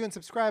rate, review, and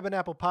subscribe on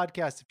Apple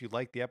Podcasts if you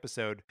like the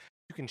episode.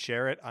 You can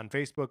share it on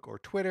Facebook or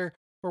Twitter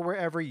or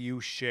wherever you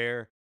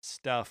share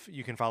stuff.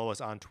 You can follow us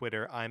on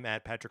Twitter. I'm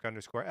at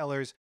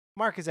Patrick_Ellers.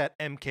 Mark is at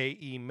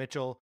MKE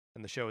Mitchell.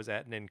 And the show is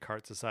at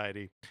NinCart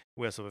Society.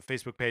 We also have a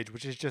Facebook page,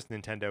 which is just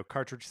Nintendo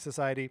Cartridge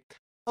Society.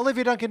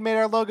 Olivia Duncan made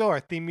our logo. Our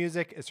theme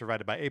music is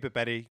provided by 8-Bit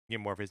Betty. You can get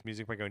more of his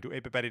music by going to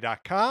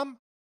 8bitbetty.com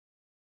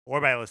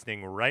or by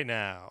listening right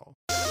now.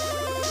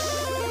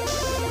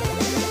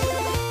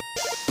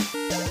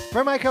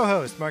 For my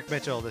co-host, Mark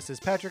Mitchell, this is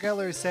Patrick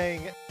Ellers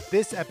saying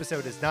this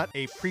episode is not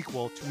a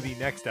prequel to the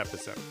next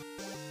episode.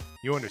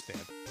 You understand.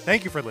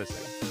 Thank you for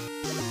listening.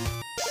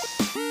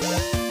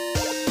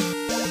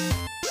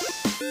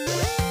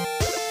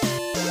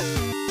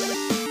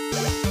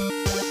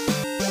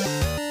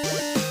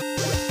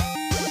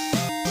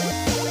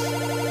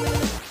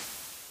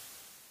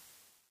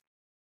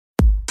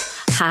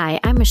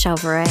 Hi, I'm Michelle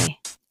Varay.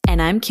 And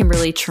I'm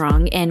Kimberly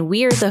Trung, and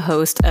we are the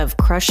host of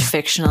Crush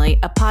Fictionally,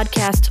 a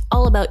podcast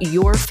all about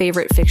your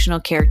favorite fictional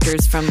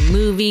characters from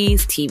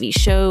movies, TV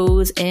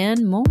shows,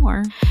 and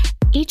more.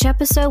 Each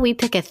episode, we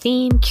pick a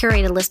theme,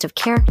 curate a list of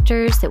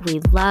characters that we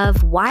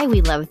love, why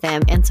we love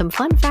them, and some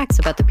fun facts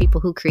about the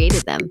people who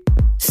created them.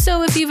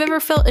 So if you've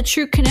ever felt a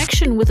true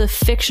connection with a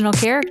fictional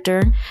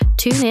character,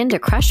 tune in to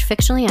Crush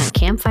Fictionally on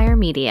Campfire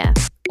Media.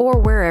 Or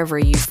wherever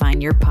you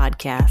find your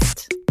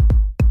podcast.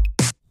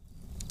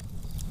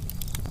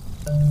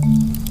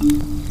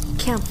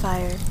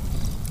 Campfire.